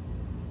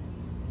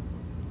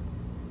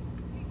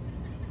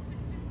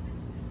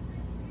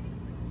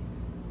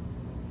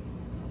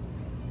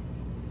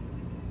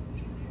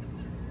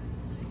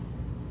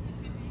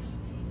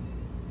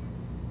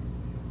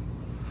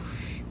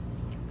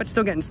 But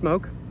still getting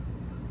smoke.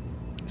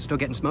 Still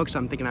getting smoke, so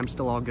I'm thinking I'm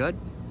still all good.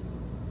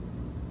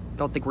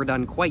 Don't think we're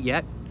done quite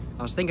yet.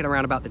 I was thinking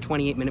around about the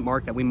 28-minute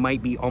mark that we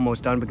might be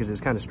almost done because it's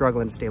kind of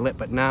struggling to stay lit,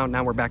 but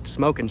now we're back to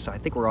smoking, so I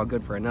think we're all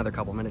good for another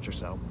couple minutes or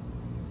so.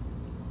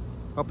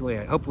 Hopefully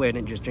I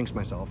didn't just jinx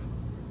myself.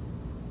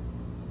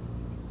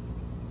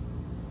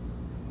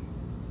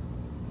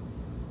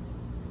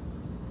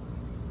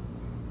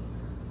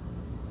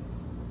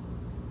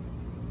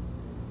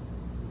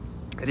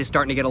 It is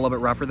starting to get a little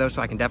bit rougher though,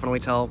 so I can definitely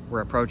tell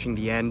we're approaching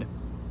the end.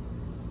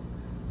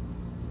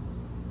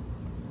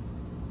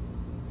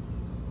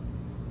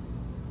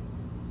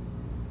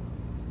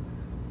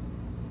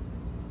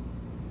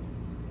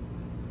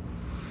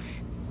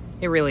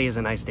 It really is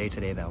a nice day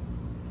today though.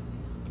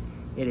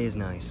 It is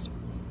nice.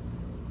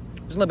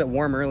 It was a little bit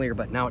warm earlier,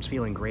 but now it's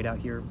feeling great out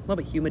here. A little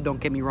bit humid,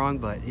 don't get me wrong,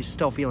 but it's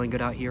still feeling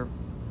good out here.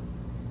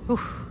 Whew,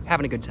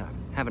 having a good time,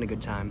 having a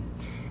good time.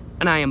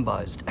 And I am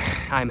buzzed.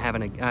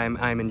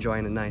 I'm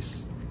enjoying a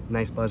nice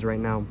buzz right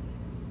now.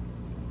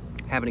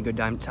 Having a good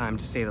time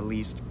to say the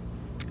least,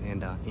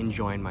 and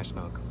enjoying my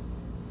smoke.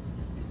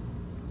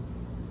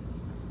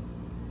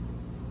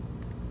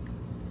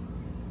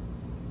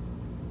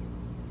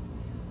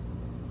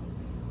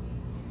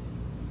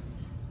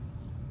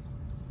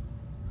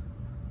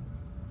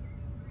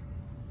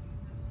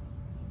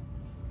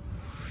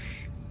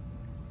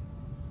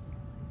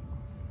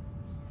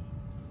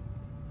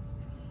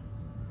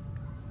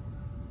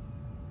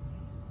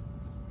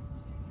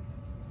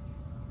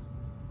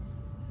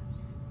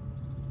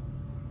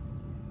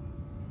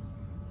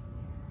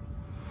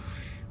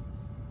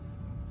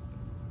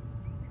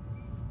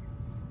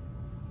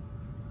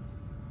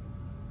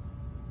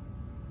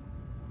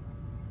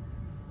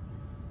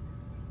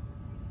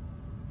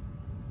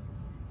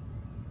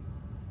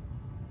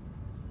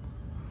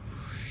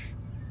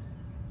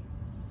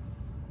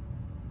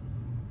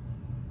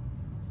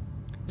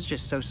 This is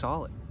just so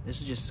solid. This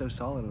is just so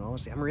solid, and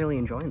honestly, I'm really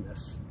enjoying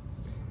this.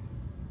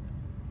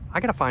 I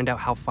gotta find out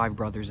how Five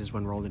Brothers is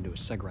when rolled into a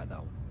cigarette,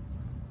 though.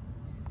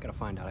 Gotta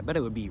find out. I bet it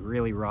would be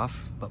really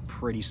rough, but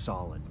pretty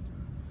solid.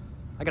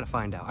 I gotta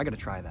find out. I gotta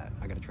try that.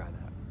 I gotta try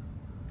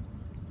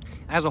that.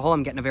 As a whole,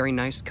 I'm getting a very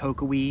nice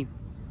cocoa-y,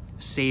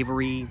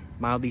 savory,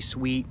 mildly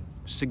sweet,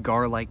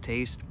 cigar-like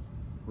taste.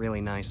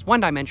 Really nice.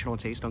 One-dimensional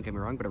taste, don't get me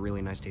wrong, but a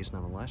really nice taste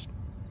nonetheless.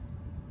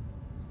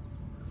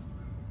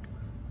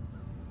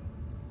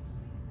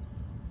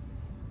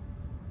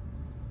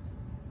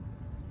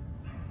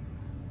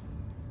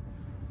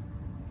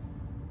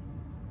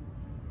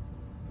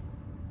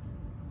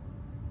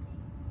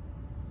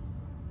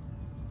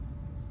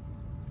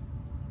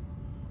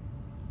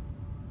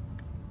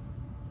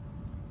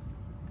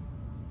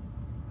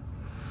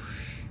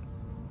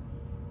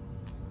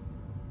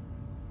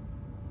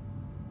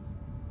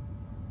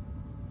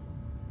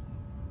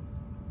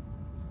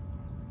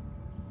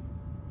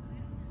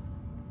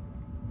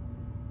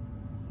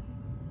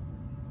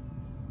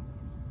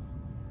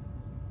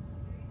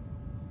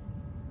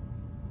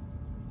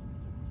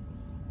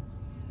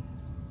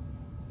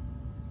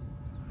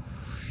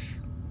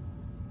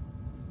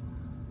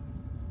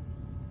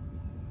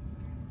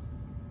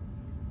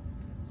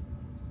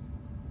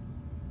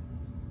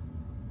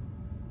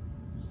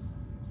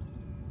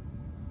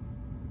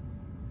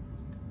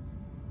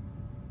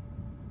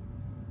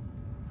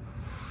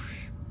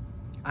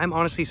 I'm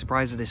honestly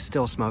surprised it is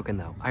still smoking,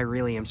 though. I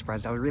really am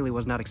surprised. I really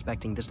was not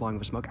expecting this long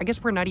of a smoke. I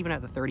guess we're not even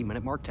at the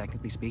 30-minute mark,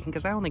 technically speaking,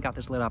 because I only got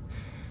this lit up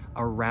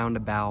around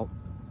about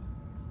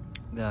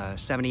the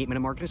 78-minute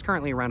mark. It is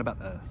currently around about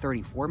the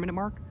 34-minute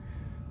mark.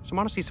 So I'm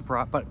honestly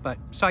surprised,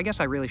 so I guess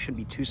I really shouldn't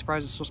be too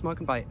surprised it's still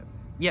smoking, but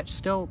yet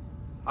still,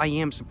 I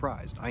am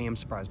surprised. I am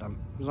surprised. I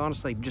was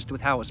honestly, just with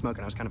how it was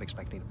smoking, I was kind of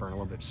expecting it to burn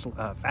a little bit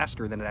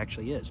faster than it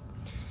actually is.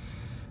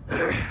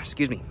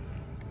 Excuse me.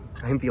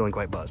 I'm feeling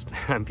quite buzzed.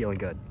 I'm feeling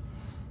good.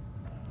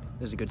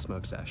 This is a good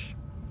smoke sesh.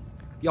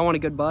 If y'all want a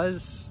good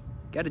buzz,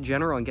 get a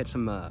General and get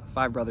some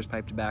Five Brothers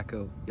pipe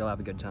tobacco. You'll have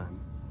a good time.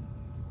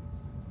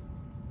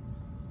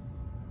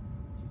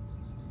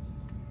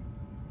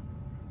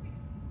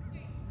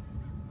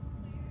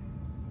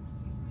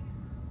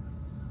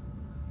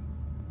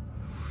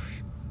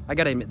 I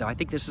gotta admit though, I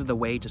think this is the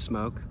way to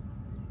smoke.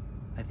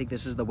 I think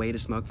this is the way to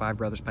smoke Five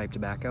Brothers pipe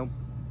tobacco.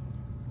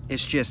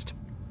 It's just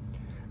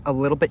a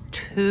little bit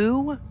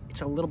too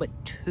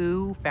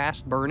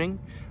fast burning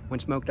when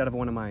smoked out of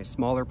one of my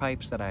smaller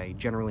pipes that I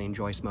generally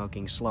enjoy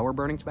smoking slower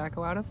burning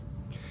tobacco out of.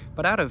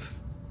 But out of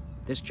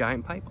this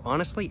giant pipe,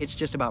 honestly, it's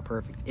just about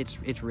perfect.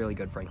 It's really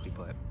good, frankly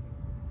put.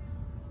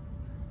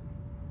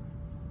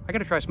 I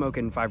gotta try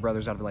smoking Five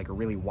Brothers out of like a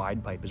really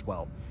wide pipe as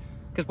well.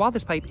 Because while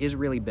this pipe is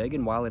really big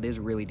and while it is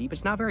really deep,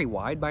 it's not very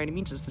wide by any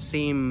means. It's the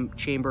same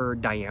chamber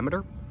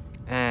diameter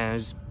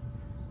as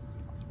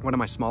one of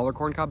my smaller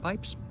corncob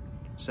pipes.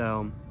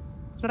 So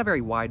it's not a very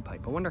wide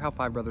pipe. I wonder how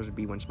Five Brothers would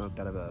be when smoked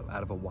out of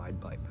a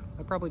wide pipe.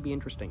 That'd probably be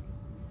interesting.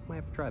 Might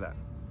have to try that.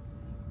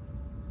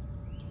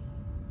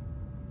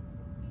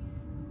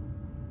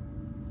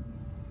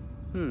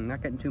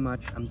 Not getting too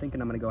much. I'm thinking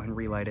I'm gonna go ahead and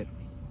relight it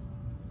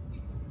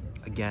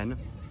again.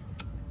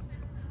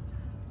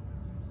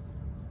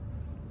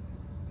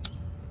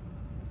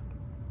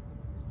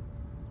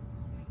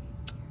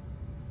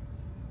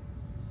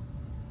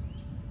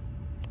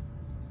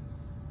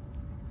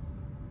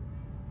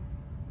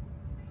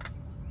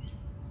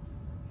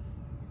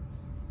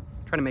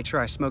 Trying to make sure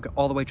I smoke it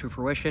all the way to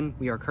fruition.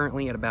 We are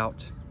currently at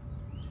about,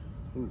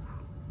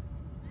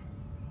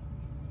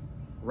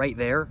 right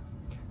there.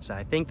 So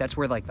I think that's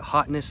where like the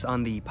hotness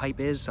on the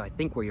pipe is. So I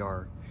think we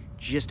are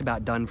just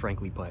about done,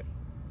 frankly put.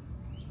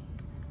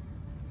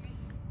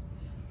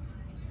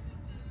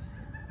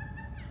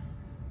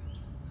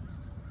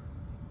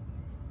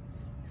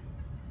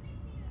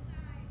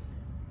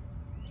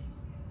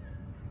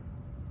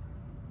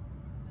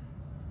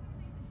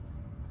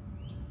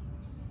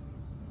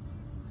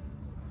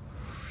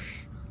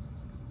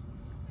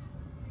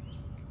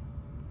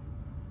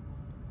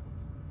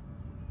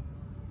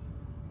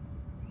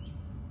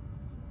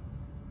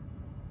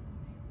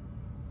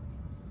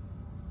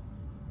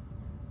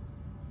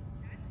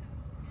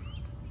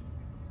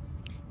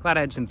 Glad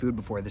I had some food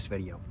before this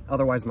video.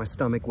 Otherwise, my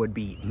stomach would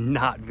be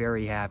not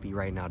very happy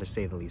right now, to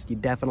say the least. You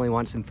definitely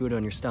want some food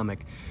on your stomach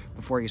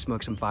before you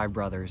smoke some Five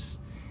Brothers.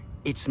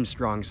 It's some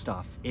strong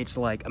stuff. It's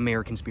like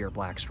American Spirit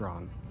Black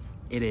Strong.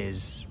 It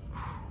is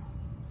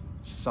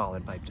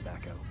solid pipe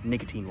tobacco,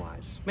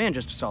 nicotine-wise. Man,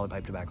 just a solid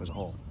pipe tobacco as a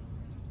whole.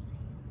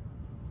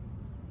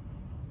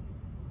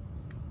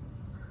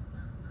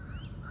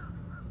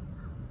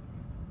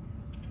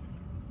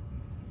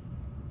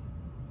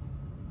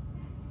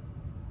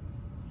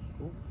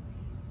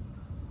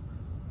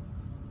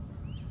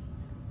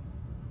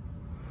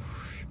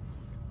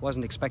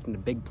 Wasn't expecting a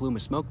big plume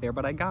of smoke there,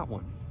 but I got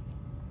one.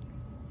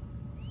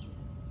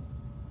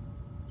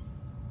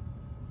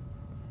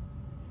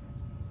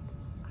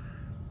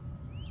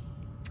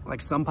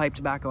 Like some pipe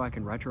tobacco I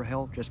can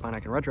retrohale just fine. I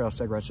can retrohale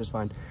cigarettes just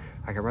fine.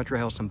 I can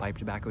retrohale some pipe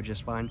tobacco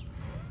just fine.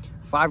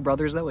 Five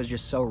Brothers though is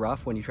just so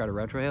rough when you try to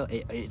retrohale.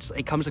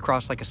 It comes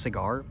across like a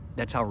cigar.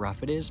 That's how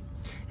rough it is.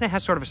 And it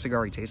has sort of a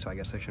cigar-y taste, so I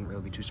guess I shouldn't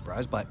really be too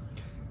surprised, but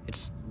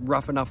it's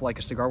rough enough like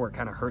a cigar where it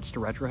kind of hurts to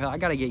retrohale. I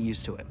gotta get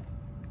used to it.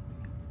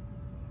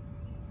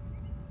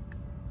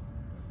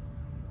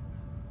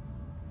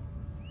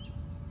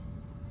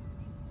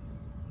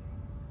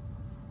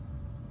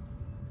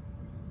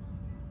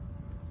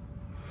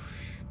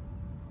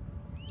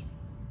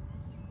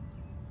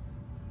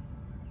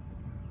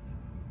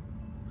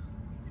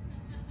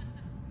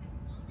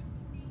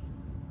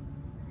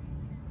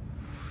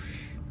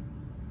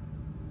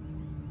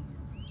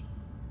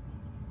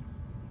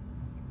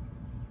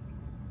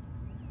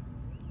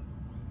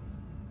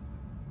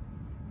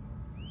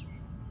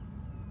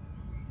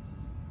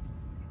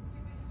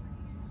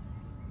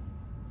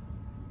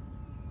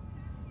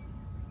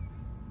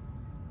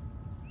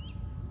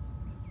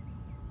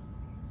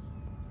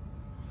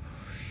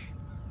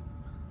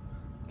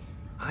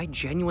 I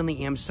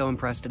genuinely am so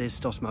impressed it is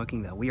still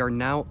smoking though. We are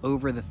now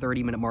over the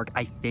 30-minute mark,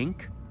 I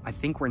think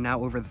we're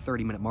now over the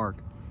 30-minute mark,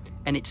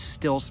 and it's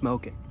still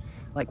smoking.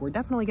 Like, we're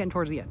definitely getting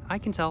towards the end. I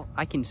can tell,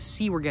 I can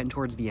see we're getting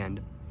towards the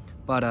end,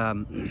 but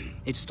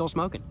it's still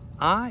smoking.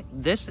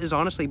 This is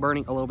honestly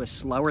burning a little bit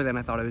slower than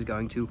I thought it was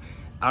going to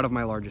out of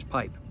my largest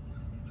pipe.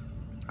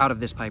 Out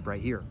of this pipe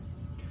right here.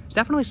 It's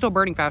definitely still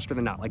burning faster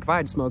than not. Like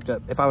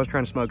if I was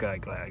trying to smoke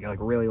like a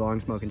really long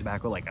smoking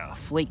tobacco, like a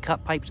flake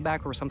cut pipe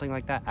tobacco or something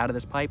like that out of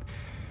this pipe,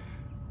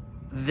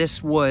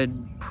 this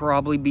would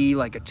probably be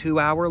like a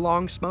 2-hour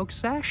long smoke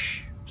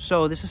sesh.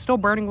 So this is still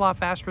burning a lot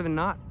faster than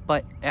not,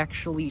 but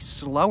actually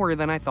slower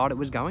than I thought it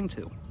was going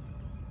to.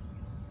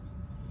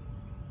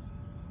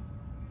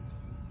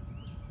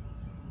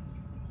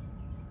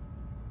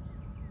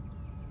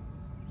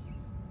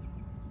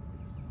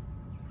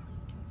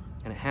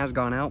 And it has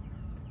gone out.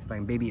 See if I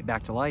can baby it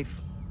back to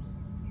life.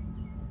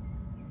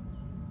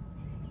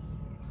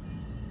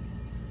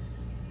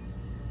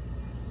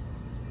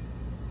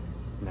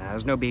 Nah,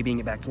 there's no babying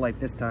it back to life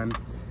this time.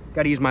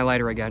 Gotta use my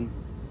lighter again.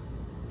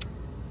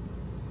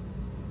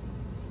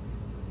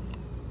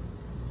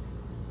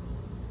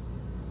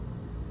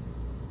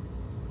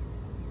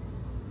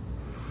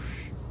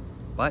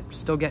 But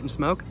still getting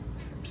smoke.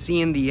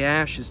 Seeing the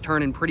ash is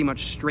turning pretty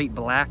much straight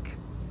black.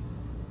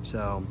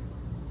 So,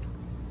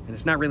 and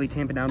it's not really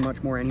tamping down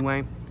much more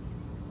anyway.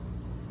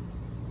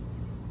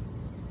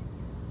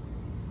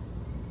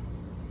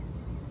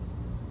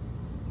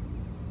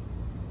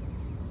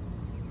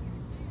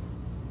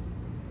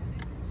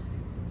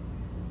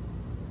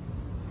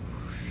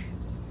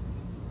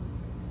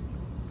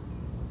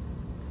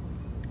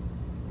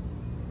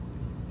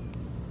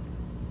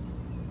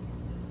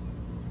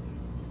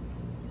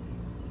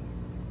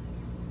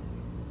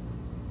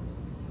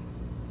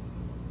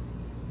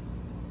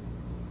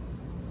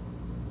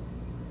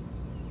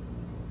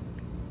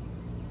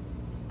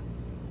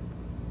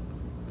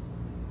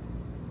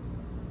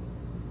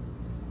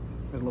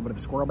 There's a little bit of a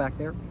squirrel back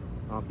there. I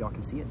don't know if y'all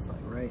can see it. It's like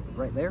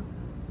right there.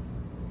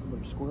 A little bit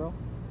of a squirrel.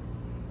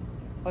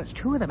 Oh, there's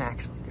two of them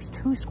actually. There's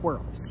two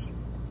squirrels.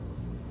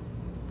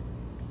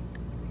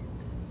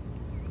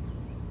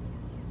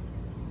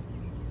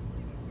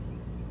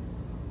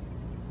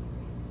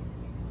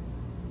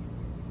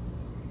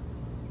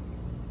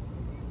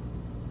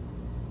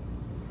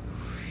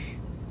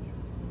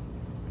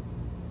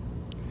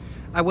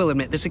 I will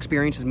admit, this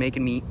experience is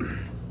making me...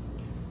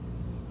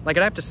 Like,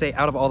 I'd have to say,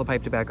 out of all the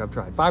pipe tobacco I've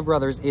tried, Five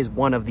Brothers is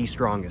one of the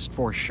strongest,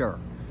 for sure.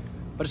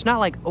 But it's not,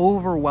 like,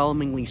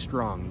 overwhelmingly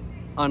strong,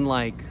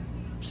 unlike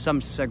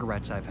some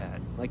cigarettes I've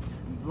had. Like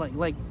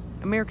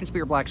American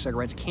Spirit Black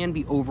cigarettes can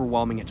be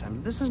overwhelming at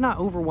times. This is not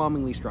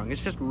overwhelmingly strong.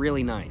 It's just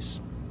really nice.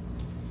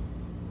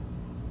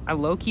 I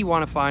low-key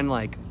want to find,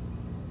 like,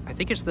 I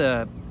think it's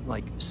the,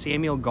 like,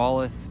 Samuel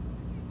Gawlith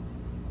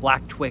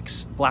Black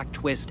Twist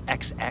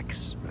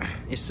XX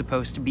is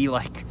supposed to be,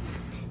 like...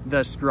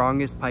 the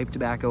strongest pipe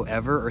tobacco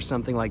ever, or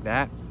something like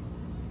that.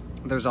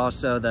 There's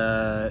also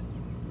the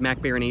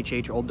Mac Baron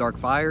HH Old Dark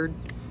Fired.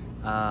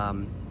 I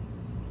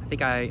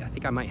think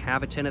I might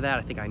have a tin of that.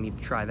 I think I need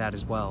to try that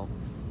as well.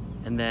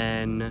 And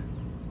then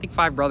I think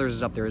Five Brothers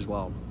is up there as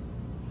well.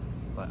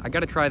 But I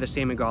gotta try the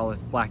Samuel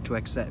Gawlith Black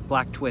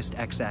Twist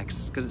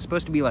XX, because it's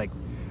supposed to be like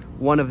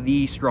one of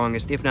the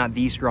strongest, if not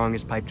the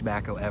strongest pipe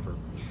tobacco ever.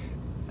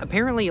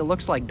 Apparently it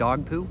looks like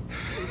dog poo.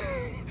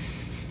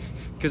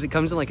 Because it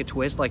comes in like a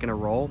twist, like in a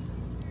roll,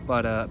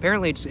 but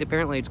apparently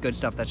it's good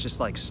stuff that's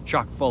just like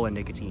chock full of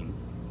nicotine.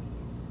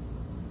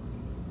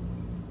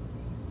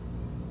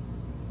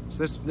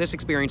 So this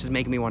experience is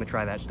making me want to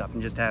try that stuff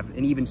and just have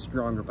an even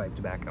stronger pipe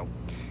tobacco.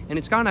 And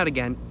it's gone out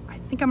again. I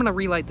think I'm gonna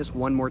relight this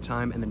one more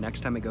time, and the next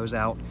time it goes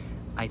out,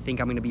 I think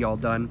I'm gonna be all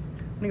done.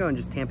 I'm gonna go and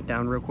just tamp it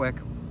down real quick.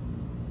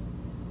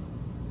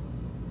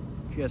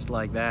 Just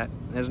like that.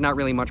 There's not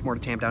really much more to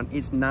tamp down.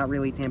 It's not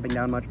really tamping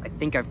down much. I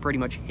think I've pretty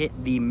much hit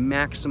the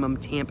maximum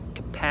tamp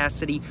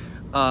capacity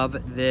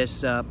of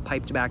this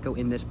pipe tobacco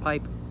in this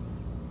pipe.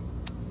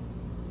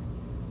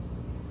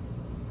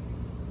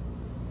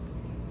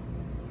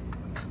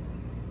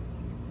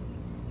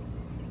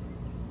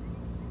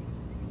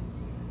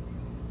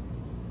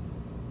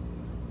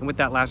 And with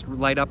that last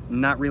light up,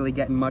 not really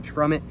getting much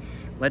from it.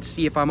 Let's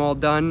see if I'm all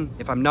done.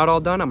 If I'm not all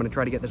done, I'm gonna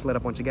try to get this lit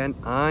up once again.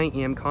 I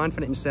am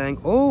confident in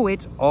saying, oh,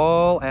 it's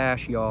all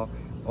ash, y'all.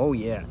 Oh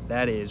yeah,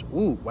 that is,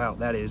 ooh, wow,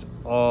 that is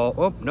all,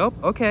 oh, nope,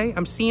 okay.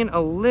 I'm seeing a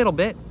little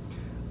bit,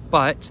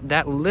 but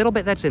that little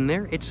bit that's in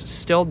there, it's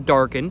still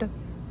darkened.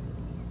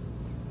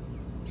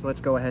 So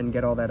let's go ahead and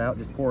get all that out.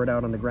 Just pour it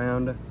out on the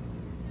ground.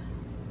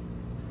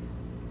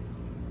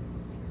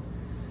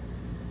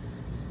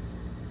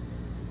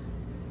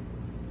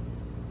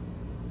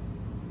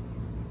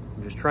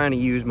 I'm just trying to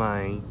use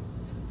my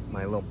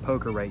little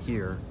poker right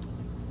here.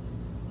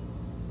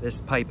 This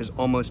pipe is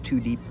almost too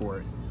deep for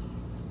it.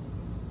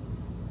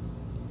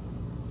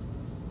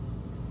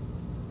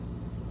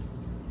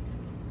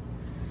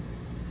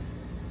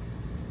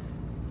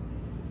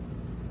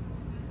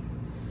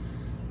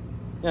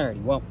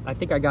 Alrighty, well, I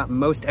think I got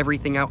most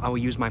everything out. I will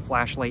use my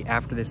flashlight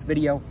after this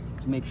video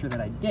to make sure that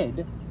I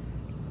did.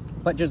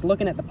 But just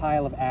looking at the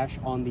pile of ash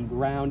on the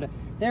ground,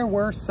 there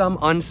were some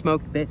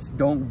unsmoked bits,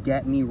 don't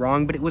get me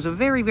wrong, but it was a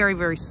very, very,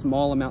 very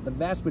small amount. The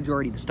vast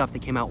majority of the stuff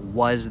that came out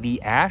was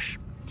the ash.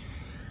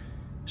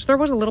 So there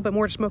was a little bit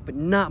more to smoke, but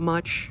not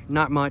much,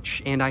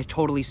 and I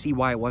totally see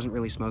why it wasn't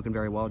really smoking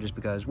very well, just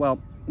because, well,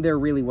 there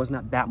really was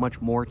not that much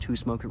more to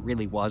smoke. It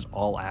really was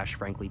all ash,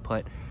 frankly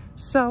put.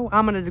 So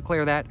I'm going to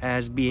declare that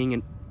as being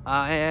an,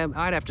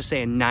 I'd have to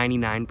say a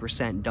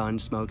 99% done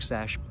smoke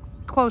sesh.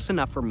 Close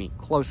enough for me,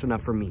 close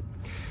enough for me.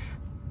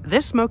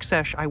 This smoke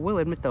sesh, I will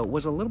admit though,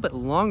 was a little bit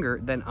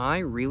longer than I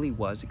really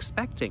was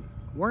expecting.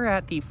 We're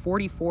at the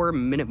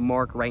 44-minute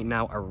mark right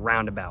now,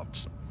 around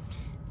about.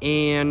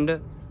 And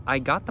I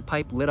got the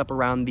pipe lit up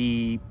around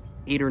the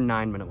 8 or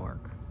 9 minute mark,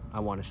 I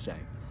want to say.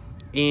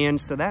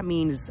 And so that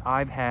means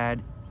I've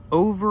had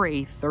over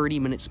a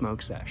 30-minute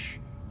smoke sesh.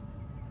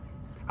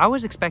 I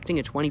was expecting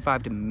a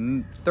 25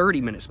 to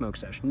 30 minute smoke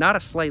sesh, not a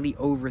slightly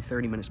over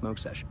 30-minute smoke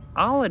sesh.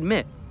 I'll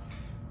admit,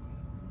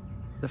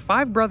 the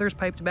Five Brothers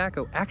pipe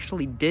tobacco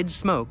actually did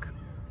smoke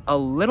a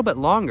little bit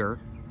longer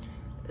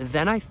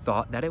than I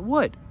thought that it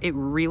would. It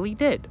really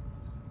did.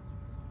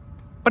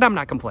 But I'm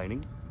not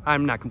complaining.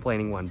 I'm not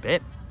complaining one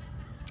bit.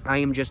 I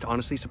am just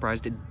honestly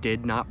surprised it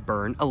did not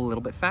burn a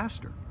little bit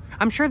faster.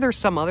 I'm sure there's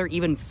some other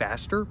even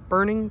faster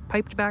burning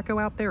pipe tobacco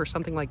out there or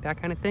something like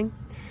that kind of thing.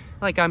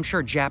 Like, I'm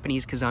sure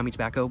Japanese Kazami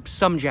tobacco,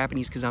 some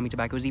Japanese Kazami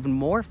tobacco is even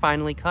more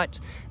finely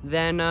cut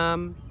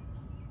than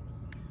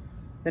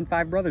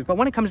Five Brothers. But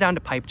when it comes down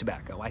to pipe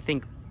tobacco, I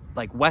think,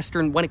 like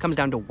when it comes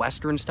down to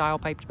Western style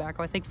pipe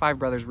tobacco, I think Five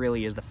Brothers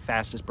really is the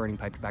fastest burning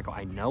pipe tobacco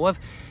I know of.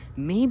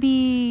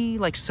 Maybe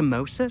like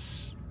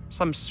Samosis,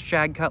 some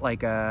shag cut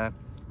like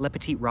Le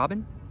Petit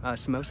Robin.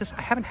 Samosis.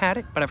 I haven't had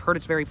it, but I've heard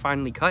it's very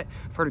finely cut.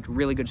 I've heard it's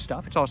really good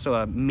stuff. It's also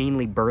a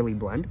mainly burley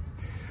blend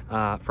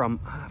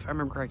from, if I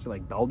remember correctly,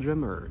 like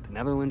Belgium or the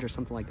Netherlands or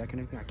something like that kind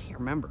of thing. I can't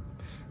remember.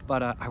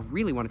 But I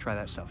really want to try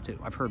that stuff too.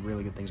 I've heard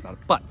really good things about it.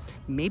 But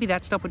maybe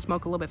that stuff would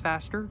smoke a little bit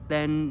faster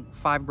than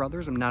Five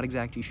Brothers. I'm not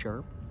exactly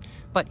sure.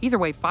 But either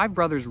way, Five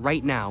Brothers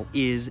right now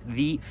is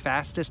the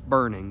fastest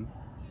burning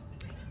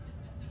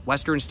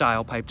Western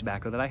style pipe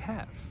tobacco that I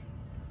have,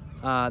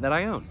 that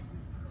I own,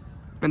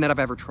 and that I've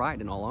ever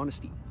tried, in all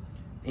honesty.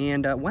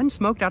 And when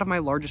smoked out of my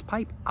largest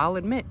pipe, I'll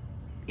admit,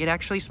 it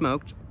actually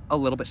smoked a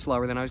little bit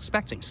slower than I was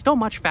expecting. Still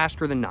much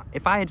faster than not.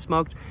 If I had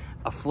smoked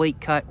a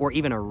flake cut or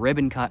even a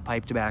ribbon cut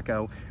pipe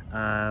tobacco,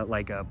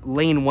 like a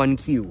Lane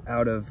 1Q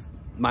out of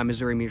my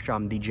Missouri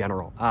Meerschaum, the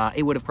General,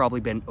 it would have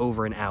probably been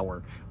over an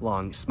hour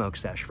long smoke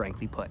sesh,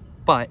 frankly put.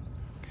 But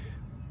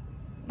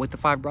with the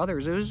Five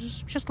Brothers, it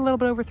was just a little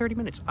bit over 30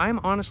 minutes. I am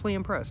honestly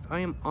impressed. I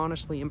am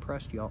honestly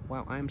impressed, y'all.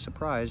 Wow, I am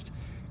surprised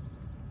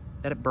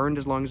that it burned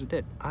as long as it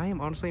did. I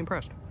am honestly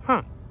impressed.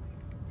 Huh.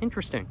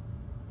 Interesting.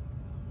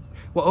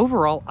 Well,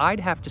 overall, I'd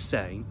have to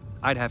say,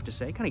 kind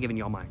of giving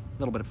y'all my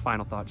little bit of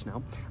final thoughts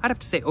now, I'd have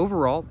to say,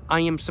 overall,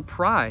 I am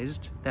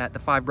surprised that the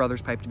Five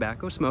Brothers pipe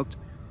tobacco smoked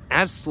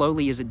as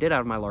slowly as it did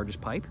out of my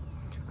largest pipe.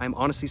 I'm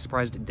honestly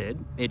surprised it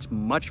did. It's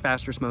much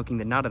faster smoking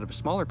than not out of a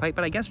smaller pipe,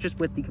 but I guess just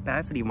with the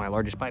capacity of my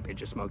largest pipe, it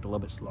just smoked a little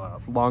bit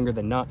longer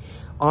than not.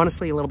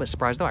 Honestly, a little bit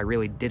surprised, though. I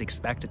really did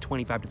expect a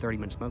 25 to 30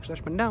 minute smoke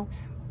sesh, but no,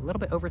 a little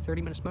bit over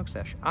 30 minute smoke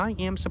sesh. I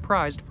am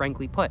surprised,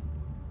 frankly put.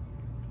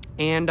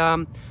 And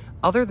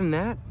other than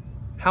that,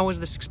 how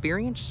was this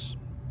experience?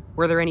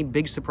 Were there any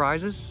big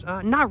surprises?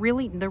 Not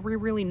really. There were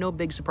really no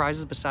big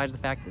surprises besides the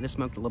fact that this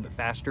smoked a little bit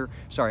faster.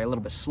 Sorry, a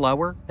little bit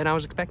slower than I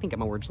was expecting. Get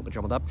my words a little bit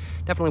jumbled up.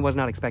 Definitely was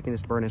not expecting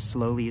this to burn as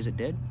slowly as it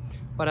did.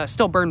 But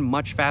still burned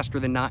much faster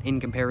than not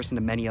in comparison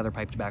to many other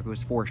pipe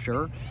tobaccos for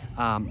sure.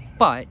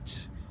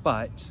 But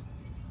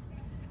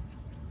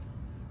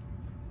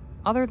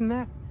other than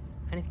that,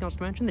 anything else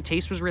to mention? The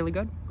taste was really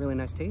good. Really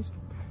nice taste.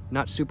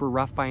 Not super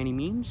rough by any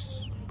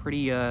means.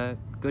 Pretty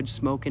good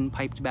smoking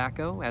pipe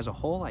tobacco as a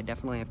whole, I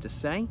definitely have to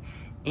say.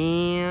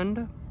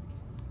 And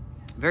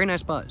very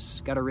nice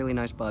buzz. Got a really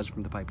nice buzz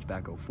from the pipe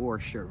tobacco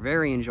for sure.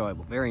 Very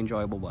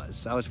enjoyable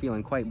buzz. I was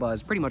feeling quite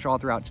buzzed pretty much all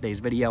throughout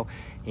today's video,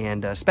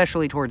 and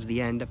especially towards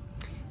the end.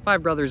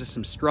 Five Brothers is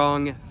some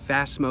strong,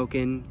 fast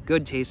smoking,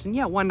 good tasting,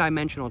 yeah,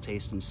 one-dimensional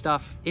tasting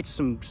stuff. It's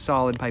some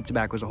solid pipe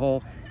tobacco as a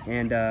whole,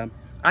 and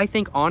I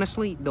think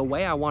honestly the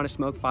way I want to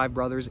smoke Five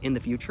Brothers in the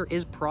future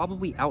is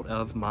probably out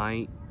of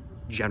my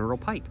General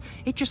pipe.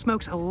 It just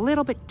smokes a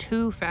little bit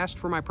too fast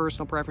for my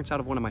personal preference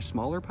out of one of my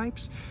smaller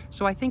pipes.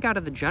 So I think out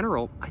of the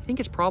General, I think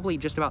it's probably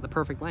just about the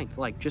perfect length,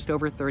 like just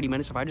over 30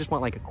 minutes. If I just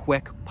want like a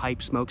quick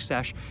pipe smoke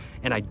sesh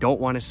and I don't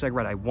want a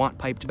cigarette, I want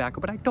pipe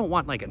tobacco, but I don't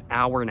want like an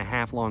hour and a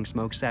half long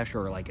smoke sesh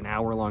or like an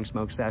hour long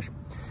smoke sesh,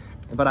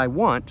 but I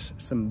want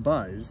some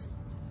buzz.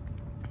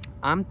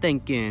 I'm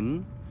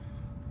thinking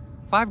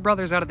Five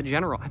Brothers out of the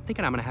General. I'm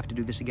thinking I'm gonna have to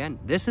do this again.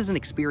 This is an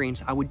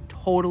experience I would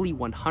totally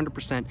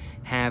 100%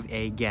 have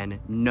again,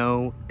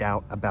 no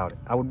doubt about it.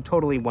 I would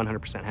totally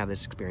 100% have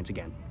this experience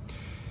again.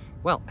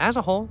 Well, as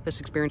a whole,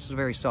 this experience is a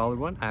very solid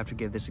one. I have to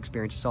give this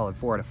experience a solid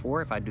 4 out of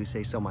 4 if I do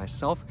say so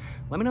myself.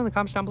 Let me know in the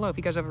comments down below if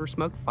you guys have ever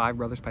smoked Five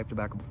Brothers pipe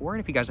tobacco before, and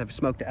if you guys have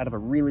smoked it out of a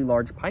really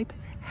large pipe,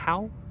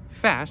 how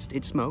fast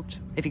it smoked,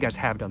 if you guys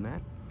have done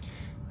that.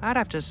 I'd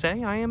have to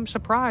say I am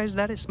surprised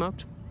that it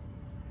smoked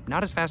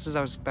not as fast as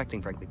I was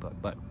expecting, frankly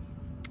put, but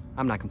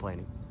I'm not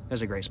complaining. It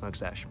was a great smoke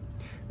sesh.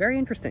 Very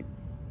interesting.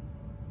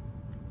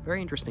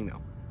 Very interesting,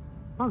 though.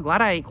 Well,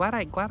 glad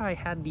I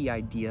had the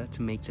idea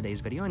to make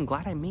today's video, and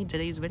glad I made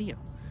today's video.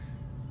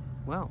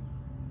 Well,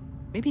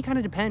 maybe it kind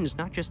of depends,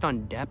 not just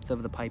on depth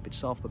of the pipe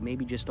itself, but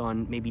maybe just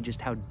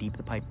how deep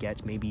the pipe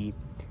gets, maybe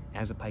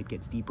as a pipe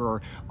gets deeper,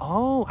 or,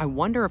 oh, I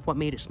wonder if what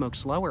made it smoke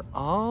slower,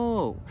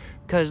 oh,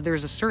 because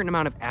there's a certain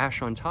amount of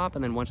ash on top,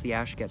 and then once the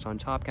ash gets on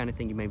top kind of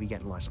thing, you may be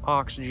getting less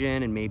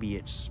oxygen, and maybe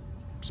it's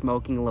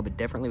smoking a little bit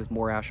differently with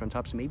more ash on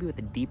top, so maybe with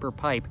a deeper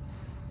pipe,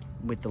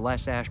 with the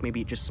less ash,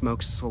 maybe it just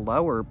smokes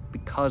slower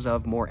because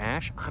of more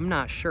ash. I'm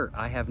not sure.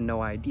 I have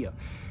no idea.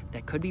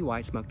 That could be why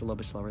it smoked a little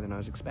bit slower than I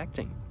was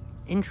expecting.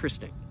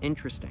 Interesting.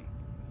 Interesting.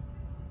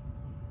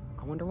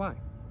 I wonder why.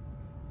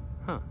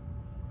 Huh.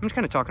 I'm just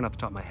kind of talking off the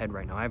top of my head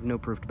right now. I have no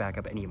proof to back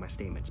up any of my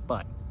statements,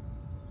 but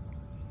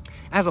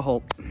as a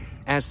whole,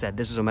 as said,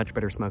 this is a much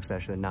better smoke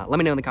sesh than not. Let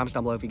me know in the comments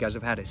down below if you guys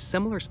have had a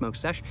similar smoke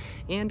sesh,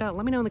 and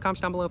let me know in the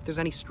comments down below if there's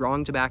any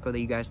strong tobacco that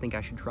you guys think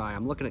I should try.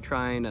 I'm looking at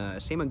trying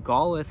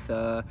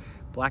Samagolith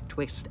Black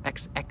Twist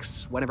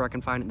XX whenever I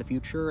can find it in the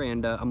future,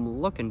 and I'm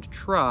looking to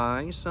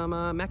try some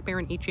Mac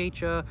Baron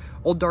HH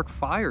Old Dark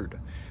Fired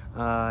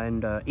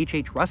and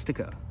HH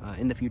Rustica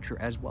in the future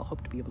as well.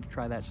 Hope to be able to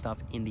try that stuff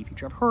in the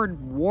future. I've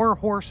heard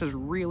Warhorse is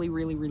really,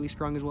 really, really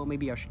strong as well.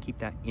 Maybe I should keep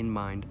that in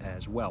mind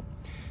as well.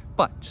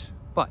 But,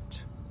 well,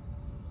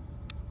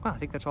 I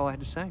think that's all I had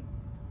to say.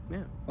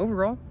 Yeah,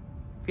 overall,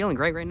 feeling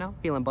great right now,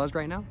 feeling buzzed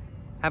right now,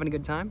 having a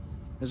good time.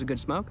 There's a good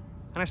smoke.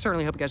 And I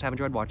certainly hope you guys have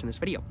enjoyed watching this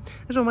video.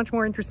 There's a much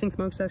more interesting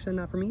smoke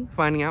session for me,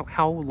 finding out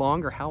how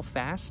long or how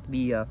fast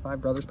the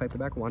Five Brothers pipe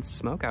tobacco wants to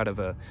smoke out of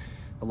the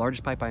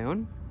largest pipe I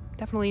own.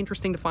 Definitely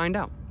interesting to find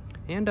out.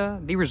 And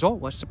the result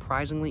was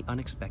surprisingly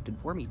unexpected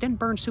for me. Didn't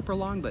burn super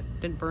long, but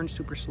didn't burn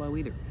super slow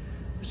either.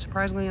 It was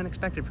surprisingly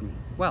unexpected for me.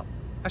 Well,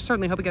 I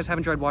certainly hope you guys have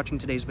enjoyed watching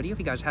today's video. If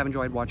you guys have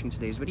enjoyed watching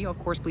today's video, of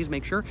course, please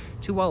make sure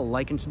to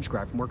like and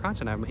subscribe for more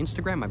content. I have my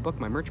Instagram, my book,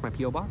 my merch, my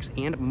P.O. Box,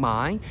 and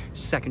my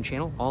second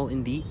channel, all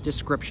in the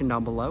description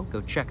down below. Go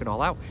check it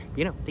all out.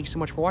 Thanks so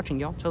much for watching,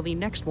 y'all. Till the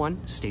next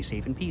one, stay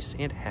safe and peace,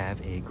 and have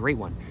a great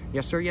one.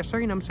 Yes, sir, you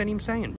know what I'm saying?